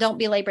 and don't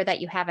belabor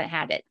that you haven't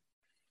had it.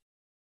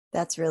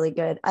 That's really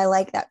good. I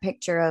like that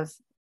picture of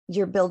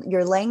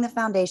you're laying the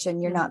foundation.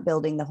 You're not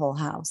building the whole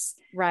house.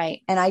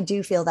 Right. And I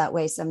do feel that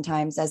way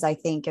sometimes as I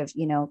think of,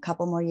 a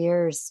couple more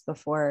years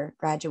before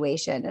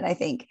graduation. And I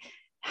think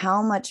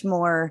how much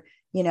more,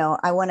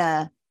 I want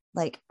to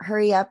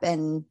hurry up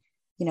and,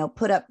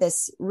 put up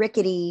this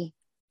rickety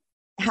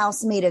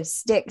house made of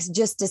sticks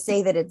just to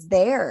say that it's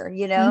there,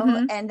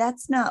 and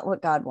that's not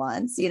what God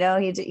wants.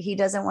 He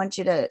doesn't want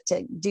you to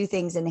do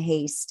things in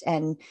haste,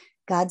 and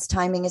God's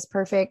timing is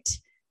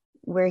perfect.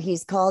 Where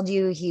he's called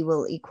you, he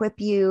will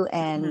equip you.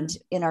 And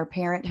in our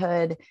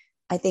parenthood,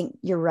 I think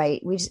you're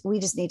right. We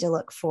just need to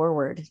look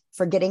forward,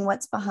 forgetting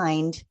what's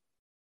behind,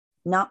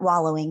 not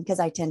wallowing, because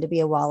I tend to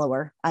be a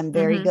wallower. I'm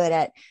very good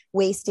at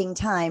wasting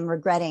time,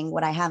 regretting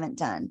what I haven't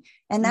done.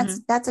 And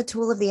that's a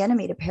tool of the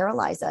enemy to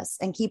paralyze us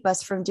and keep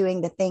us from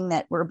doing the thing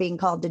that we're being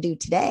called to do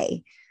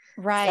today.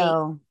 Right.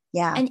 So,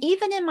 yeah. And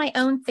even in my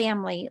own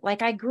family,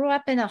 I grew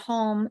up in a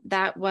home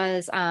that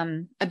was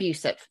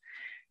abusive,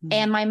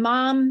 and my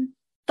mom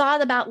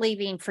thought about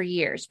leaving for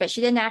years, but she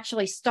didn't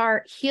actually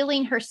start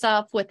healing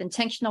herself with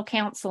intentional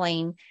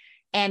counseling,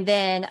 and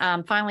then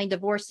finally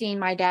divorcing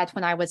my dad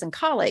when I was in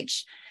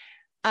college.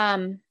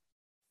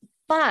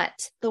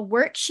 But the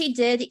work she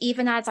did,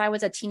 even as I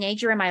was a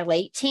teenager in my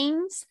late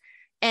teens,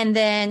 and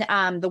then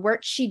the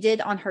work she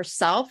did on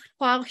herself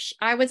while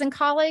I was in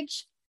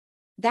college,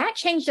 that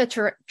changed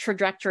the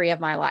trajectory of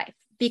my life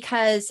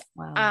because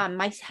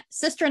my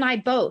sister and I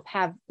both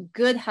have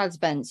good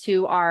husbands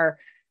who are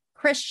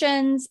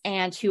Christians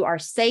and who are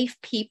safe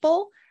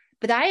people.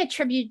 But I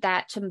attribute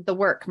that to the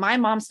work my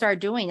mom started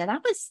doing. And I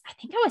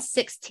think I was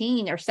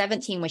 16 or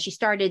 17 when she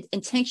started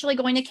intentionally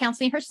going to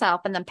counseling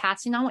herself and then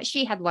passing on what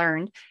she had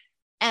learned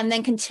and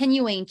then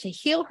continuing to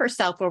heal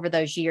herself over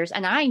those years.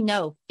 And I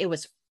know it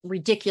was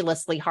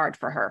ridiculously hard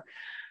for her.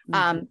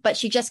 But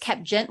she just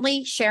kept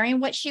gently sharing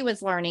what she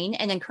was learning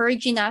and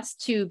encouraging us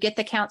to get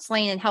the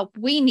counseling and help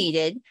we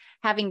needed,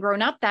 having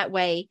grown up that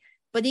way.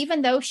 But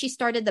even though she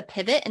started the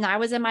pivot and I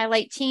was in my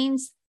late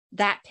teens,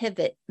 that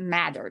pivot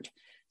mattered.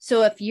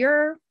 So if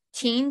your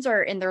teens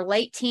are in their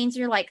late teens,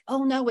 you're like,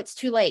 oh no, it's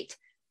too late.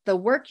 The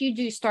work you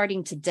do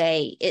starting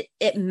today,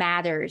 it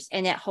matters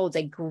and it holds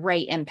a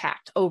great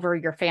impact over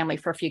your family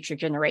for future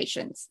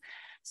generations.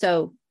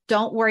 So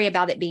don't worry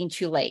about it being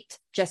too late.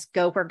 Just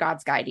go where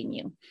God's guiding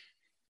you.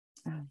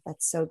 Oh,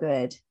 that's so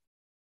good.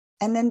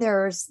 And then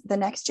there's the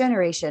next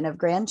generation of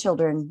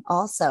grandchildren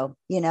also,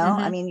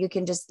 I mean, you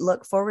can just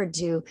look forward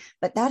to,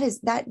 but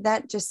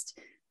that just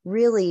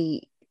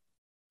really,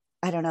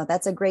 I don't know,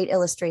 that's a great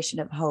illustration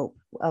of hope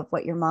of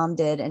what your mom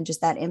did and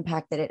just that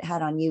impact that it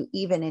had on you,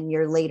 even in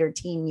your later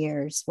teen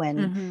years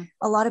when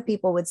a lot of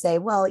people would say,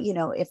 well,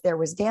 if there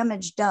was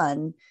damage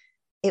done,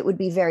 it would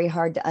be very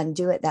hard to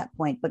undo at that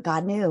point, but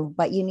God knew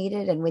what you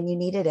needed and when you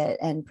needed it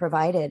and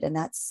provided. And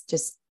that's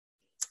just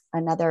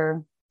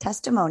another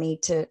testimony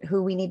to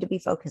who we need to be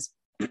focused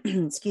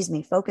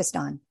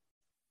on.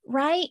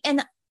 Right.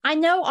 And I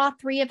know all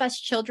three of us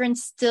children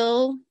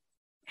still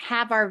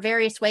have our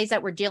various ways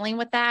that we're dealing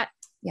with that.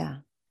 Yeah.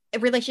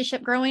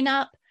 Relationship growing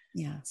up.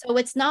 Yeah. So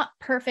it's not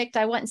perfect.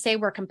 I wouldn't say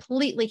we're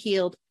completely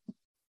healed,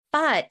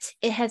 but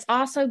it has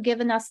also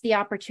given us the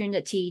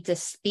opportunity to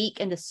speak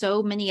into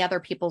so many other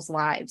people's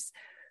lives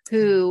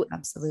who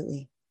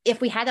absolutely,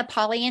 if we had a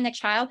Pollyanna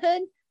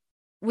childhood,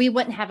 we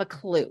wouldn't have a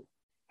clue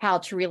how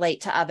to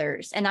relate to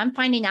others. And I'm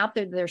finding out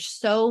that there's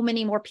so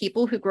many more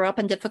people who grow up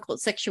in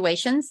difficult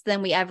situations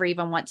than we ever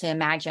even want to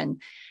imagine.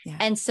 Yeah.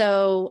 And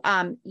so,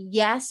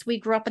 yes, we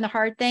grew up in a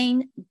hard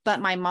thing,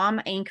 but my mom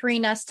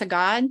anchoring us to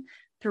God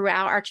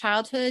throughout our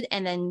childhood.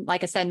 And then,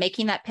 like I said,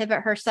 making that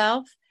pivot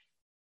herself,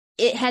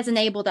 it has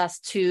enabled us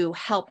to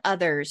help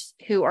others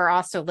who are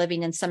also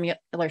living in similar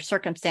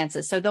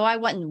circumstances. So though I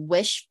wouldn't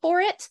wish for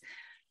it,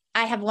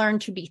 I have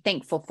learned to be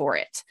thankful for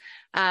it.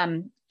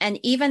 And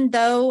even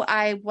though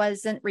I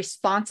wasn't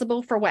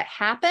responsible for what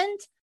happened,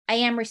 I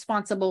am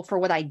responsible for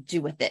what I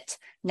do with it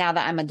now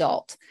that I'm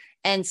adult.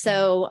 And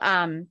so,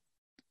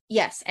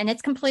 yes, and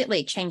it's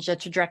completely changed the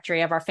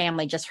trajectory of our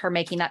family, just her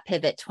making that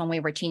pivot when we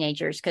were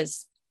teenagers,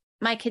 because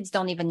my kids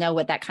don't even know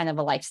what that kind of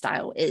a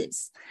lifestyle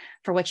is,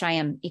 for which I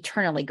am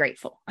eternally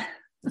grateful.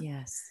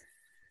 Yes.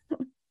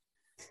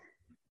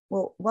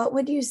 Well, what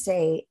would you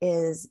say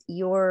is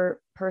your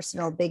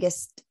personal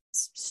biggest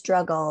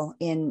struggle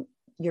in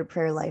your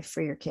prayer life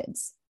for your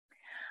kids?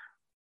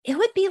 It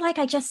would be, like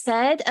I just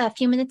said a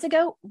few minutes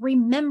ago,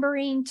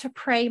 remembering to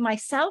pray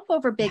myself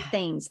over big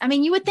things. I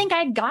mean, you would think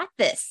I got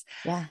this.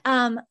 Yeah.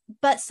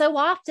 But so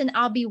often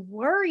I'll be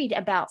worried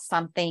about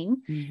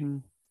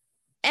something.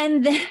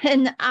 And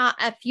then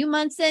a few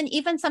months in,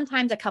 even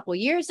sometimes a couple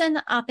years in,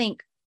 I'll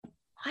think,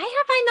 why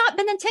have I not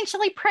been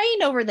intentionally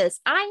praying over this?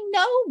 I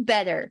know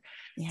better.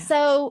 Yeah.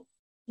 So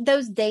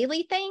those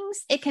daily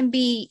things, it can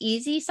be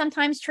easy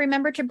sometimes to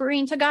remember to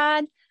bring to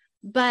God.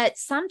 But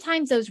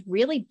sometimes those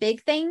really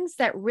big things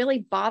that really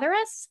bother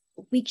us,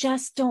 we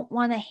just don't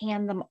want to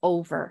hand them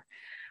over.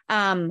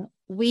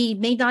 We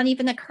may not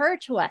even occur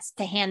to us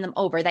to hand them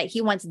over, that he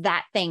wants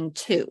that thing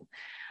too.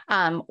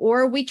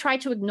 Or we try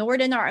to ignore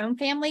it in our own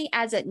family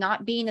as it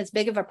not being as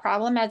big of a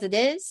problem as it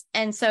is.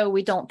 And so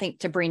we don't think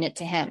to bring it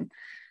to him.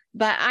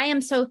 But I am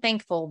so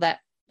thankful that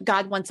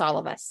God wants all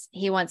of us.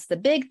 He wants the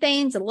big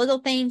things, the little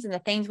things, and the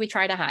things we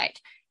try to hide.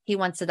 He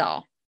wants it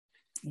all.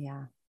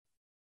 Yeah.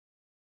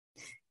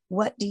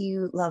 What do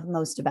you love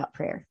most about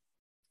prayer?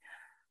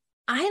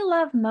 I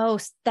love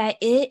most that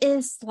it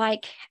is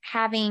like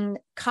having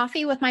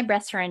coffee with my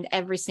best friend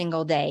every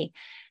single day,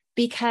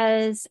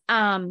 because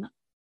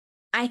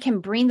I can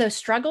bring those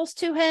struggles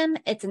to him.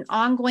 It's an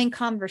ongoing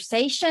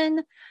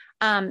conversation.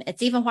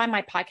 It's even why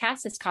my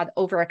podcast is called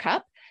Over a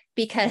Cup,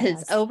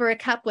 because over a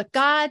cup with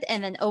God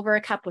and then over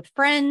a cup with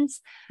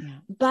friends. Yeah.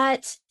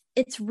 But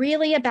it's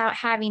really about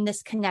having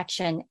this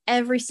connection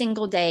every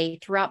single day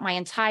throughout my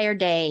entire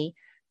day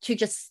to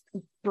just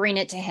bring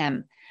it to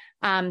him.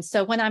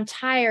 So when I'm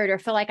tired or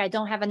feel like I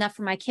don't have enough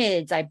for my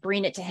kids, I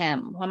bring it to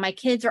him. When my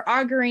kids are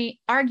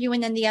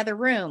arguing in the other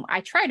room,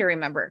 I try to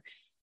remember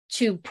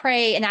to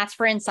pray and ask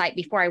for insight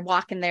before I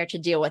walk in there to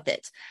deal with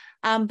it.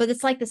 But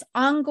it's like this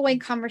ongoing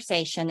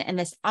conversation and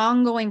this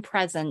ongoing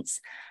presence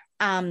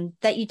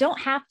that you don't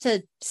have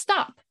to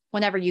stop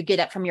whenever you get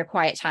up from your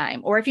quiet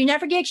time. Or if you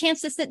never get a chance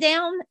to sit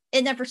down,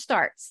 it never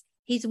starts.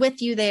 He's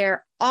with you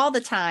there all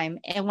the time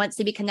and wants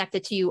to be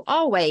connected to you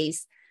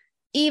always,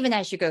 even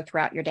as you go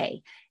throughout your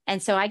day.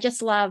 And so I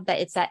just love that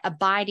it's that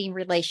abiding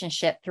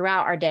relationship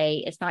throughout our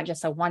day. It's not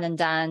just a one and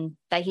done,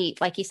 that he,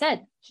 like you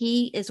said,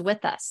 he is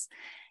with us,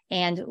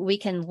 and we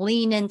can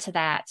lean into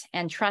that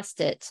and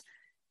trust it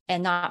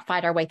and not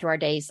fight our way through our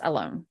days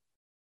alone.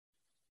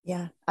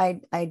 Yeah. I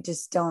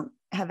just don't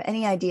have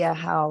any idea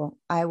how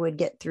I would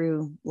get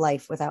through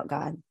life without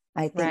God.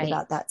 I think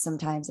about that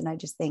sometimes, and I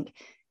just think,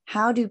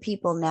 how do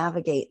people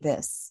navigate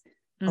this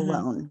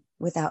alone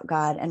without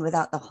God and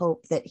without the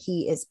hope that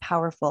he is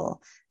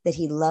powerful, that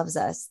he loves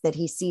us, that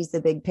he sees the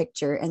big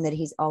picture, and that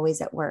he's always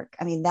at work?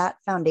 I mean, that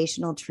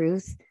foundational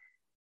truth,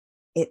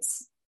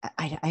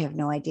 I have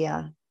no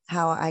idea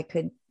how I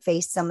could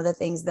face some of the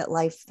things that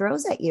life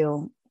throws at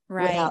you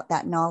without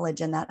that knowledge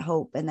and that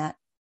hope and that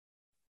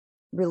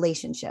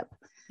relationship.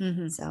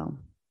 So,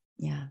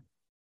 yeah.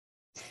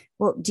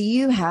 Well, do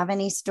you have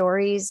any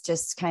stories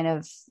just kind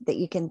of that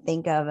you can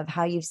think of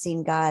how you've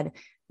seen God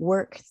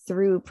work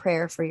through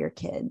prayer for your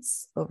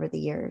kids over the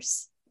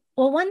years?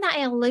 Well, one that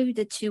I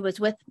alluded to was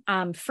with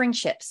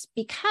friendships,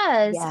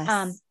 because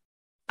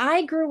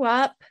I grew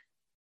up,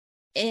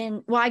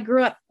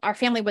 our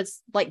family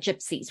was like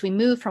gypsies. We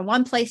moved from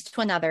one place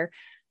to another.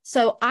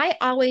 So I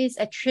always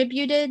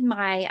attributed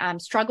my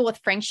struggle with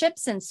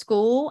friendships in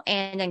school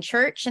and in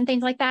church and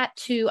things like that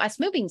to us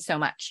moving so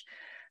much.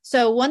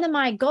 So one of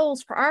my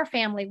goals for our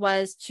family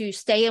was to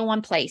stay in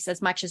one place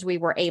as much as we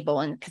were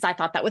able, and because I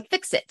thought that would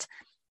fix it.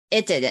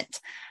 It didn't.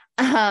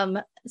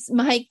 My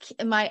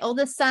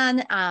oldest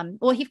son,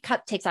 he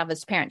takes out of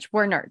his parents.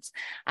 We're nerds.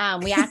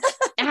 We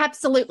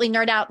absolutely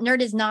nerd out.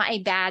 Nerd is not a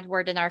bad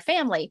word in our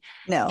family.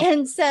 No.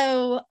 And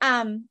so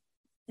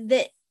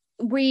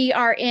we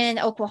are in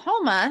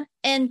Oklahoma,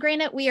 and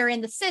granted, we are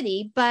in the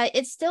city, but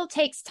it still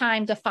takes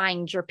time to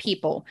find your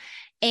people.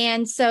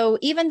 And so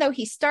even though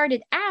he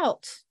started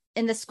out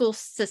in the school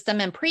system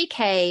in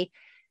pre-K,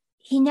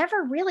 he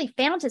never really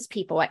found his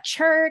people at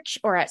church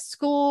or at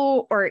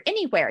school or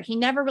anywhere. He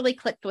never really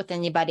clicked with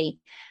anybody.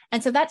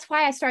 And so that's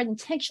why I started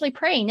intentionally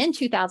praying in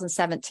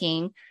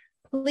 2017,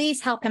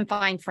 please help him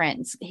find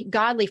friends,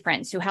 godly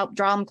friends who help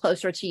draw him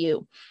closer to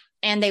you.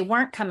 And they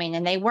weren't coming.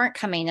 And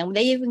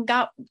they even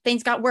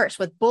things got worse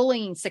with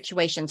bullying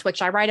situations,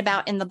 which I write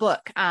about in the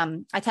book.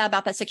 I tell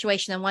about that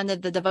situation in one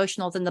of the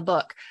devotionals in the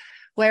book,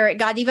 where it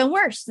got even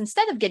worse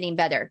instead of getting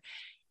better.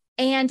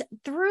 And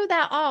through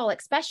that all,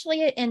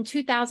 especially in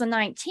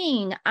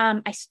 2019,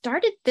 I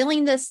started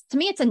feeling this. To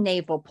me, it's a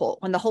navel pull.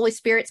 When the Holy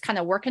Spirit's kind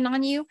of working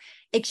on you,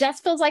 it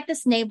just feels like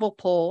this navel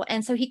pull.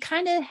 And so he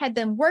kind of had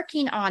been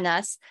working on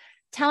us,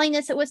 telling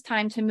us it was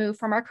time to move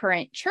from our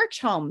current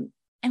church home.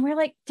 And we're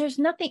like, there's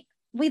nothing,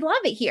 we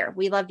love it here.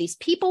 We love these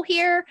people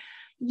here.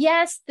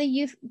 Yes, the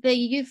youth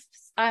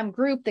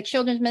group, the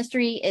children's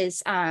ministry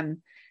is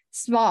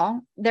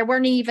small. There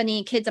weren't even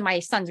any kids in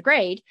my son's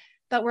grade.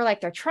 But we're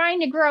like, they're trying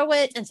to grow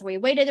it. And so we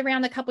waited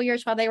around a couple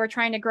years while they were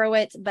trying to grow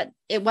it, but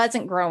it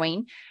wasn't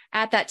growing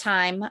at that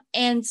time.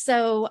 And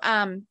so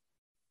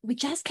we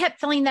just kept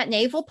feeling that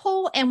navel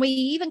pull. And we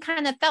even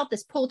kind of felt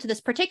this pull to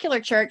this particular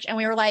church. And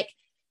we were like,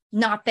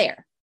 not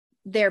there.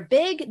 They're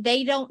big.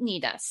 They don't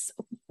need us.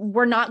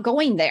 We're not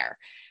going there.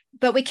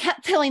 But we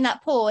kept feeling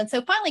that pull. And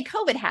so finally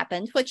COVID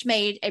happened, which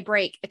made a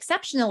break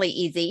exceptionally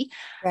easy,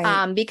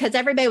 because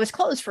everybody was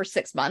closed for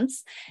 6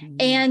 months.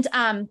 And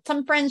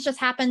some friends just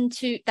happened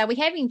that we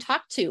haven't even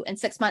talked to in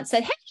 6 months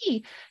said,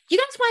 hey, you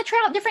guys want to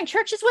try out different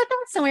churches with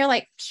us? And we were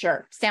like,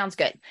 sure, sounds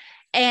good.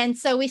 And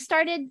so we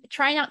started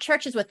trying out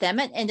churches with them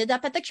and ended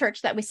up at the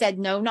church that we said,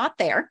 no, not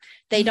there.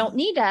 They don't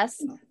need us.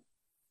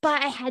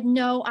 But I had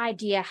no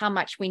idea how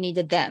much we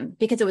needed them,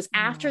 because it was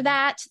after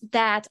that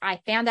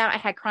I found out I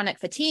had chronic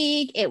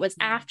fatigue. It was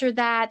after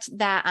that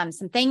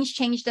some things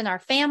changed in our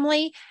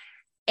family.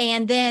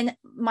 And then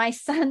my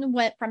son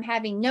went from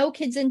having no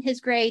kids in his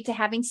grade to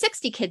having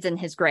 60 kids in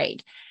his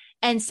grade.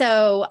 And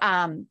so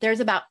there's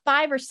about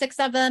 5 or 6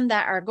 of them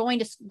that are going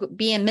to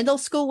be in middle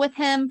school with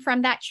him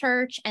from that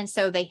church. And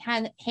so they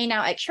hang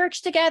out at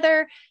church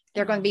together.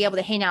 They're going to be able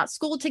to hang out at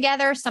school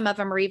together. Some of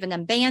them are even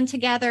in band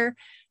together.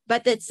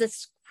 But it's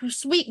this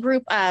sweet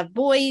group of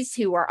boys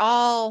who are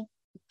all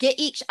get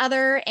each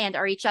other and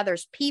are each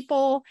other's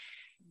people.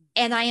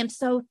 And I am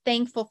so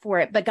thankful for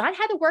it. But God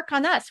had to work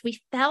on us.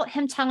 We felt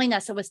him telling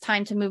us it was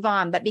time to move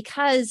on. But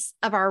because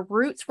of our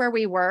roots where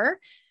we were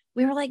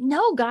like,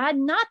 no, God,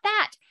 not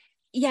that.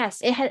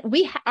 Yes,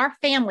 our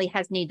family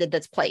has needed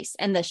this place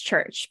and this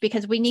church,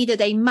 because we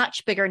needed a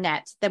much bigger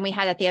net than we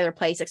had at the other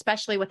place,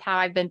 especially with how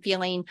I've been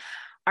feeling.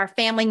 Our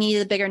family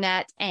needed a bigger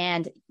net,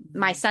 and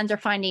my sons are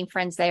finding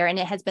friends there. And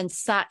it has been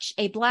such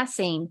a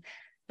blessing.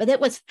 But it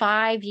was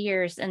 5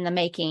 years in the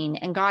making,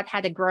 and God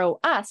had to grow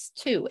us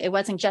too. It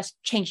wasn't just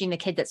changing the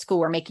kids at school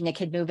or making a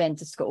kid move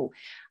into school.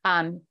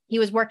 He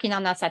was working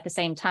on us at the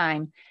same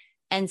time.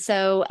 And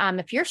so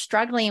if you're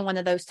struggling in one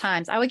of those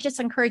times, I would just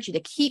encourage you to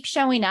keep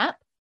showing up,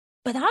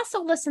 but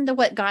also listen to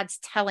what God's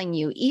telling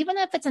you, even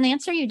if it's an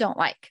answer you don't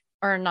like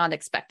or not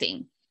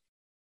expecting.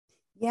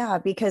 Yeah,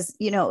 because,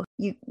 you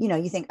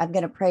think I'm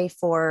going to pray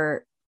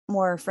for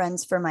more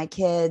friends for my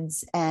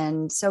kids.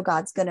 And so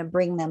God's going to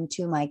bring them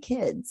to my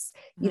kids.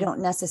 You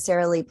don't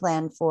necessarily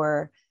plan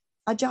for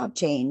a job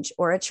change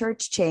or a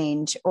church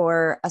change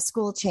or a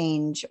school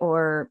change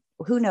or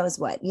who knows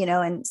what,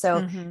 And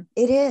so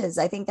it is,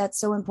 I think that's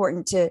so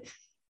important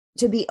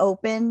to be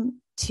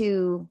open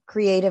to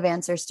creative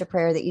answers to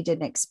prayer that you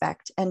didn't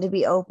expect, and to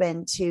be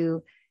open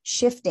to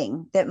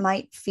shifting that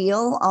might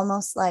feel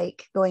almost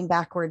like going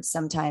backwards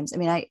sometimes. I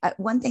mean, I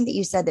one thing that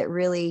you said that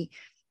really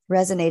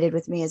resonated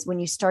with me is when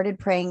you started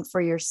praying for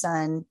your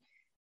son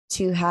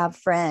to have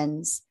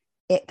friends,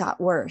 it got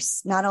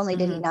worse. Not only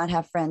did he not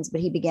have friends,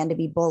 but he began to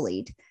be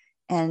bullied.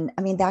 And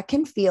I mean, that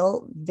can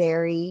feel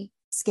very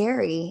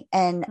scary.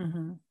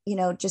 And,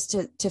 just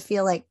to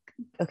feel like,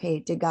 okay,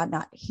 did God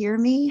not hear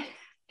me?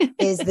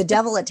 Is the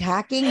devil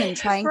attacking and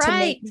trying to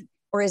make,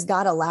 or is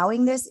God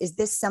allowing this? Is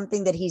this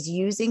something that he's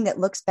using that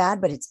looks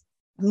bad, but it's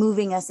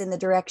moving us in the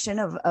direction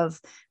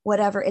of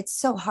whatever? It's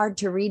so hard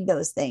to read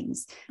those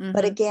things.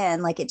 But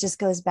again, like, it just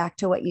goes back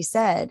to what you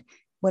said.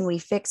 When we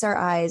fix our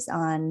eyes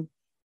on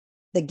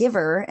the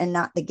giver and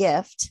not the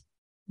gift,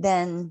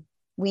 then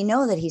we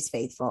know that he's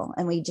faithful,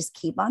 and we just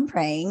keep on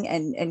praying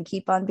and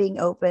keep on being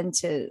open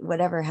to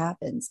whatever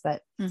happens.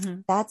 But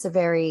that's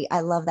I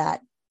love that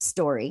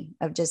story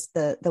of just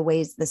the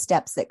ways, the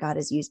steps that God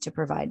has used to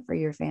provide for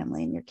your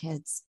family and your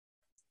kids.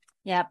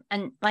 Yeah.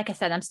 And like I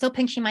said, I'm still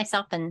pinching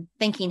myself and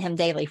thanking him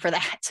daily for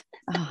that.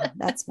 Oh,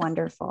 that's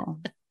wonderful.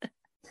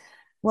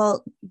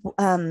 Well,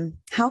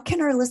 how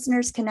can our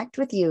listeners connect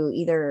with you,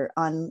 either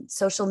on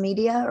social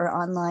media or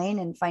online,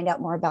 and find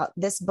out more about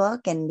this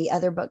book and the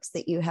other books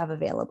that you have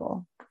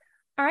available?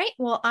 All right.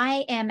 Well,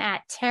 I am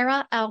at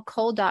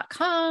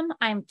TaraLCole.com.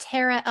 I'm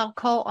Tara L.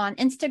 Cole on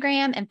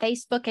Instagram and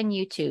Facebook and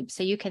YouTube.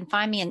 So you can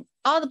find me in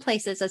all the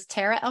places as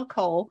Tara L.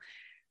 Cole.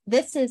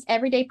 This is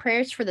Everyday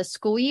Prayers for the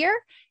School Year.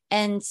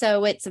 And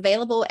so it's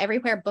available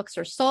everywhere books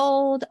are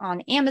sold,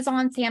 on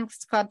Amazon,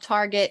 Sam's Club,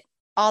 Target,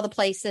 all the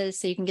places.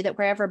 So you can get it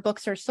wherever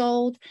books are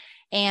sold.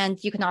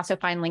 And you can also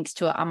find links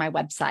to it on my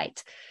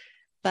website.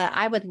 But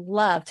I would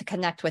love to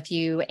connect with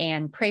you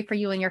and pray for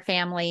you and your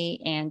family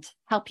and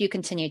help you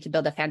continue to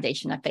build a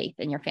foundation of faith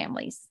in your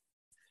families.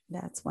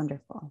 That's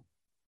wonderful.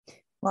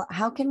 Well,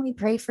 how can we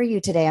pray for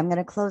you today? I'm going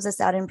to close us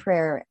out in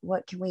prayer.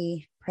 What can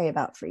we pray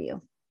about for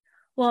you?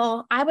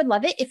 Well, I would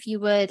love it if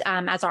you would,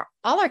 as all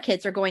our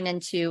kids are going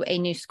into a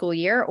new school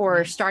year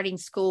or starting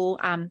school.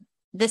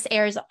 This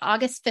airs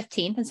August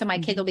 15th. And so my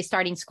kids will be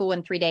starting school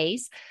in 3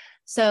 days.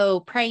 So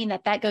praying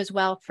that goes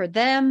well for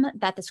them,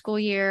 that the school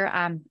year,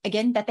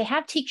 again, that they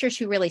have teachers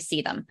who really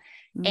see them.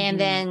 And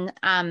then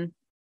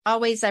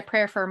always I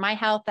pray for my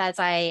health as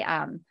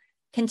I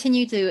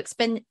continue to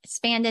expand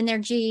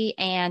energy,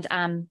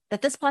 and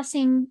that this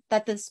blessing,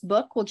 that this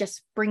book will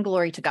just bring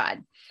glory to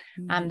God.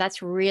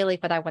 That's really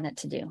what I want it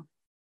to do.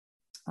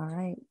 All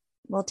right.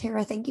 Well,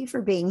 Tara, thank you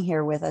for being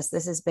here with us.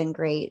 This has been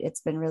great.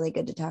 It's been really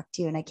good to talk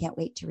to you, and I can't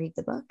wait to read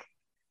the book.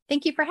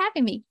 Thank you for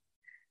having me.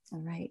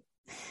 All right.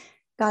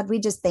 God, we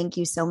just thank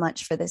you so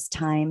much for this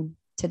time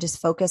to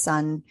just focus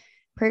on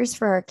prayers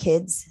for our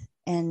kids,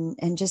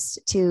 and just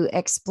to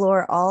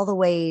explore all the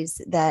ways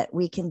that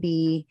we can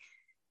be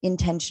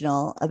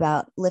intentional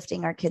about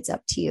lifting our kids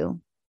up to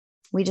you.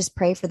 We just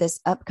pray for this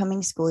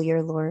upcoming school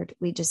year, Lord.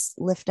 We just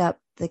lift up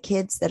the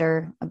kids that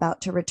are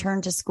about to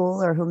return to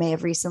school, or who may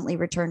have recently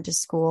returned to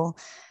school,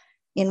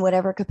 in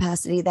whatever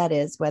capacity that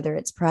is, whether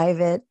it's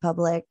private,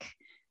 public,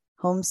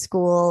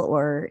 homeschool,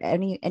 or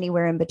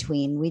anywhere in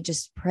between. We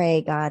just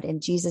pray, God,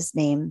 in Jesus'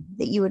 name,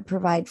 that you would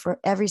provide for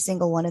every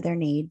single one of their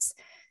needs,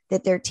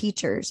 that their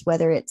teachers,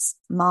 whether it's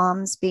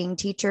moms being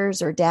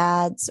teachers or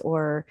dads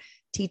or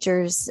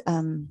teachers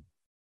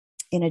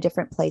in a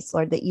different place,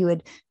 Lord, that you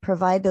would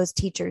provide those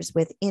teachers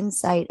with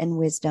insight and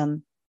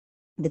wisdom,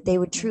 that they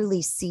would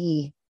truly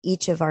see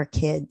each of our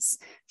kids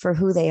for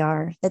who they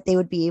are, that they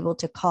would be able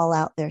to call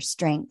out their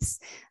strengths,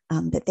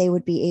 that they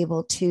would be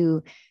able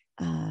to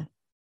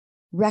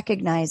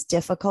recognize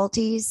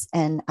difficulties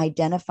and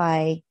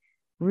identify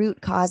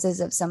root causes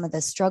of some of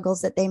the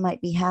struggles that they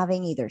might be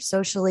having, either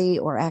socially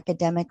or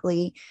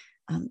academically,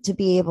 to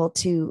be able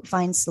to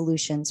find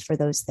solutions for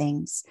those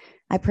things.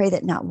 I pray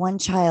that not one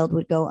child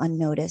would go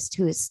unnoticed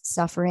who is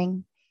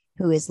suffering,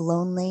 who is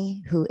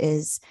lonely, who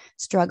is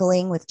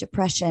struggling with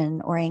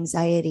depression or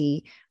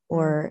anxiety,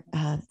 or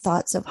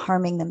thoughts of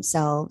harming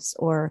themselves,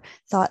 or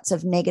thoughts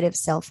of negative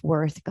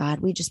self-worth. God,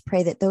 we just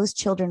pray that those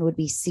children would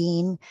be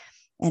seen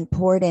and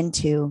poured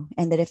into,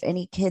 and that if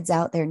any kids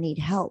out there need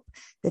help,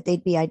 that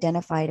they'd be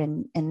identified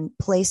and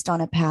placed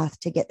on a path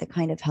to get the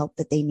kind of help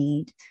that they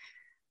need.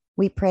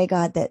 We pray,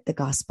 God, that the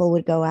gospel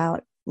would go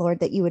out, Lord,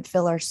 that you would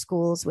fill our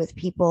schools with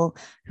people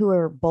who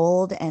are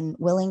bold and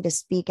willing to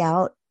speak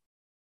out,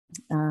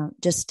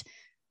 just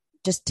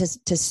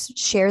to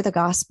share the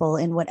gospel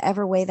in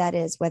whatever way that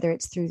is, whether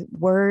it's through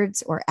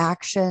words or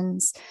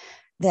actions,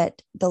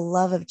 that the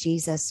love of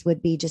Jesus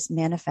would be just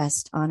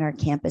manifest on our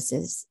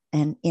campuses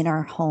and in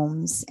our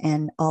homes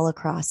and all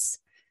across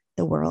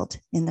the world,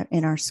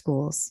 in our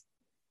schools.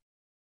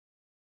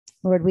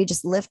 Lord, we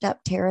just lift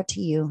up Tara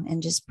to you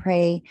and just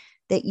pray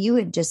that you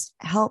would just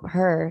help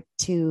her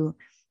to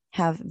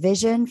have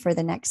vision for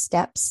the next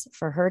steps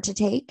for her to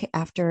take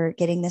after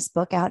getting this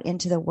book out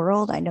into the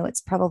world. I know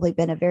it's probably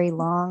been a very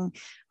long,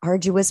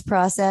 arduous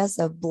process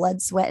of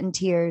blood, sweat, and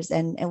tears.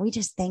 And we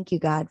just thank you,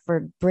 God,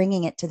 for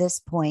bringing it to this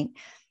point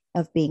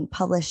of being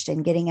published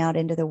and getting out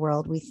into the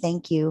world. We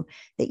thank you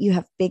that you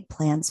have big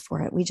plans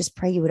for it. We just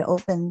pray you would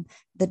open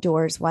the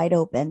doors wide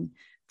open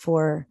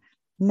for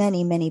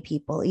many, many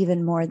people,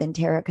 even more than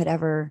Tara could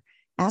ever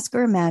ask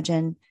or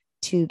imagine,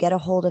 to get a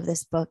hold of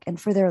this book and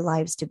for their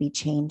lives to be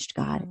changed,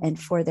 God, and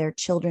for their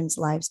children's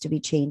lives to be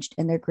changed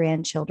and their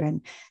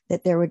grandchildren,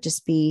 that there would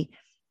just be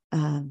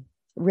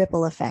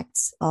ripple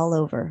effects all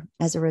over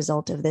as a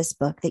result of this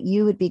book, that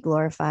you would be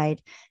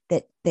glorified,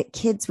 that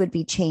kids would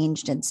be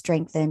changed and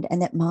strengthened,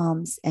 and that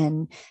moms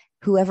and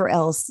whoever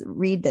else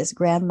read this,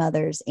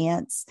 grandmothers,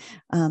 aunts,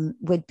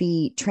 would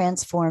be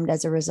transformed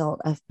as a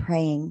result of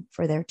praying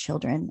for their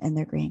children and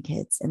their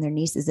grandkids and their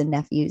nieces and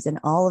nephews and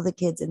all of the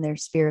kids in their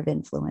sphere of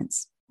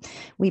influence.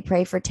 We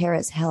pray for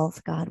Tara's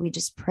health, God. We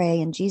just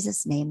pray in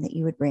Jesus' name that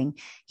you would bring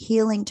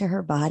healing to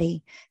her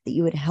body, that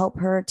you would help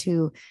her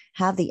to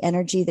have the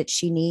energy that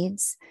she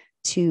needs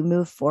to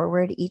move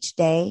forward each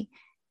day,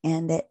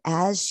 and that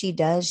as she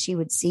does, she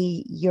would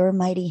see your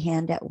mighty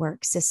hand at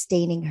work,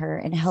 sustaining her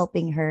and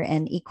helping her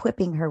and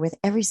equipping her with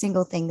every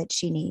single thing that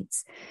she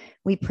needs.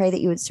 We pray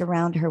that you would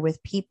surround her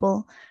with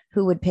people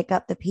who would pick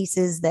up the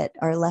pieces that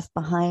are left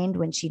behind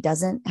when she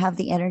doesn't have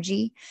the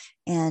energy,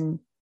 and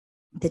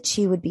that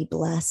she would be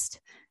blessed.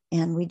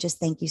 And we just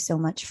thank you so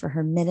much for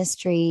her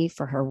ministry,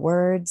 for her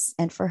words,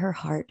 and for her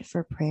heart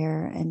for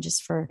prayer, and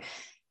just for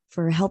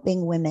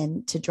helping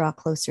women to draw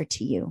closer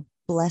to you.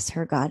 Bless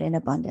her, God, in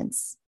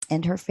abundance,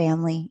 and her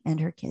family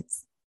and her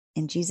kids.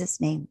 In Jesus'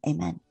 name,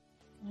 amen.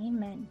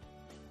 Amen.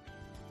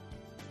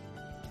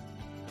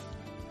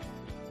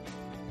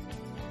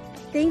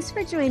 Thanks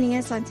for joining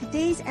us on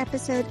today's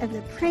episode of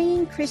the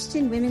Praying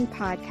Christian Women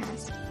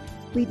podcast.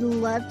 We'd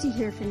love to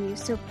hear from you,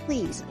 so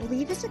please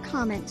leave us a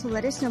comment to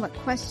let us know what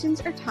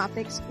questions or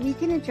topics we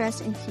can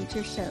address in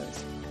future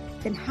shows.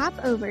 Then hop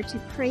over to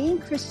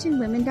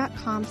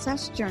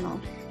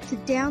prayingchristianwomen.com/journal to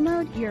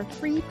download your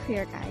free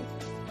prayer guide.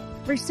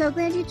 We're so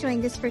glad you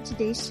joined us for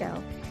today's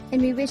show,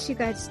 and we wish you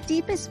God's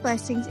deepest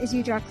blessings as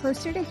you draw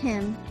closer to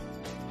Him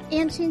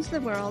and change the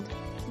world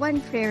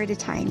one prayer at a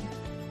time.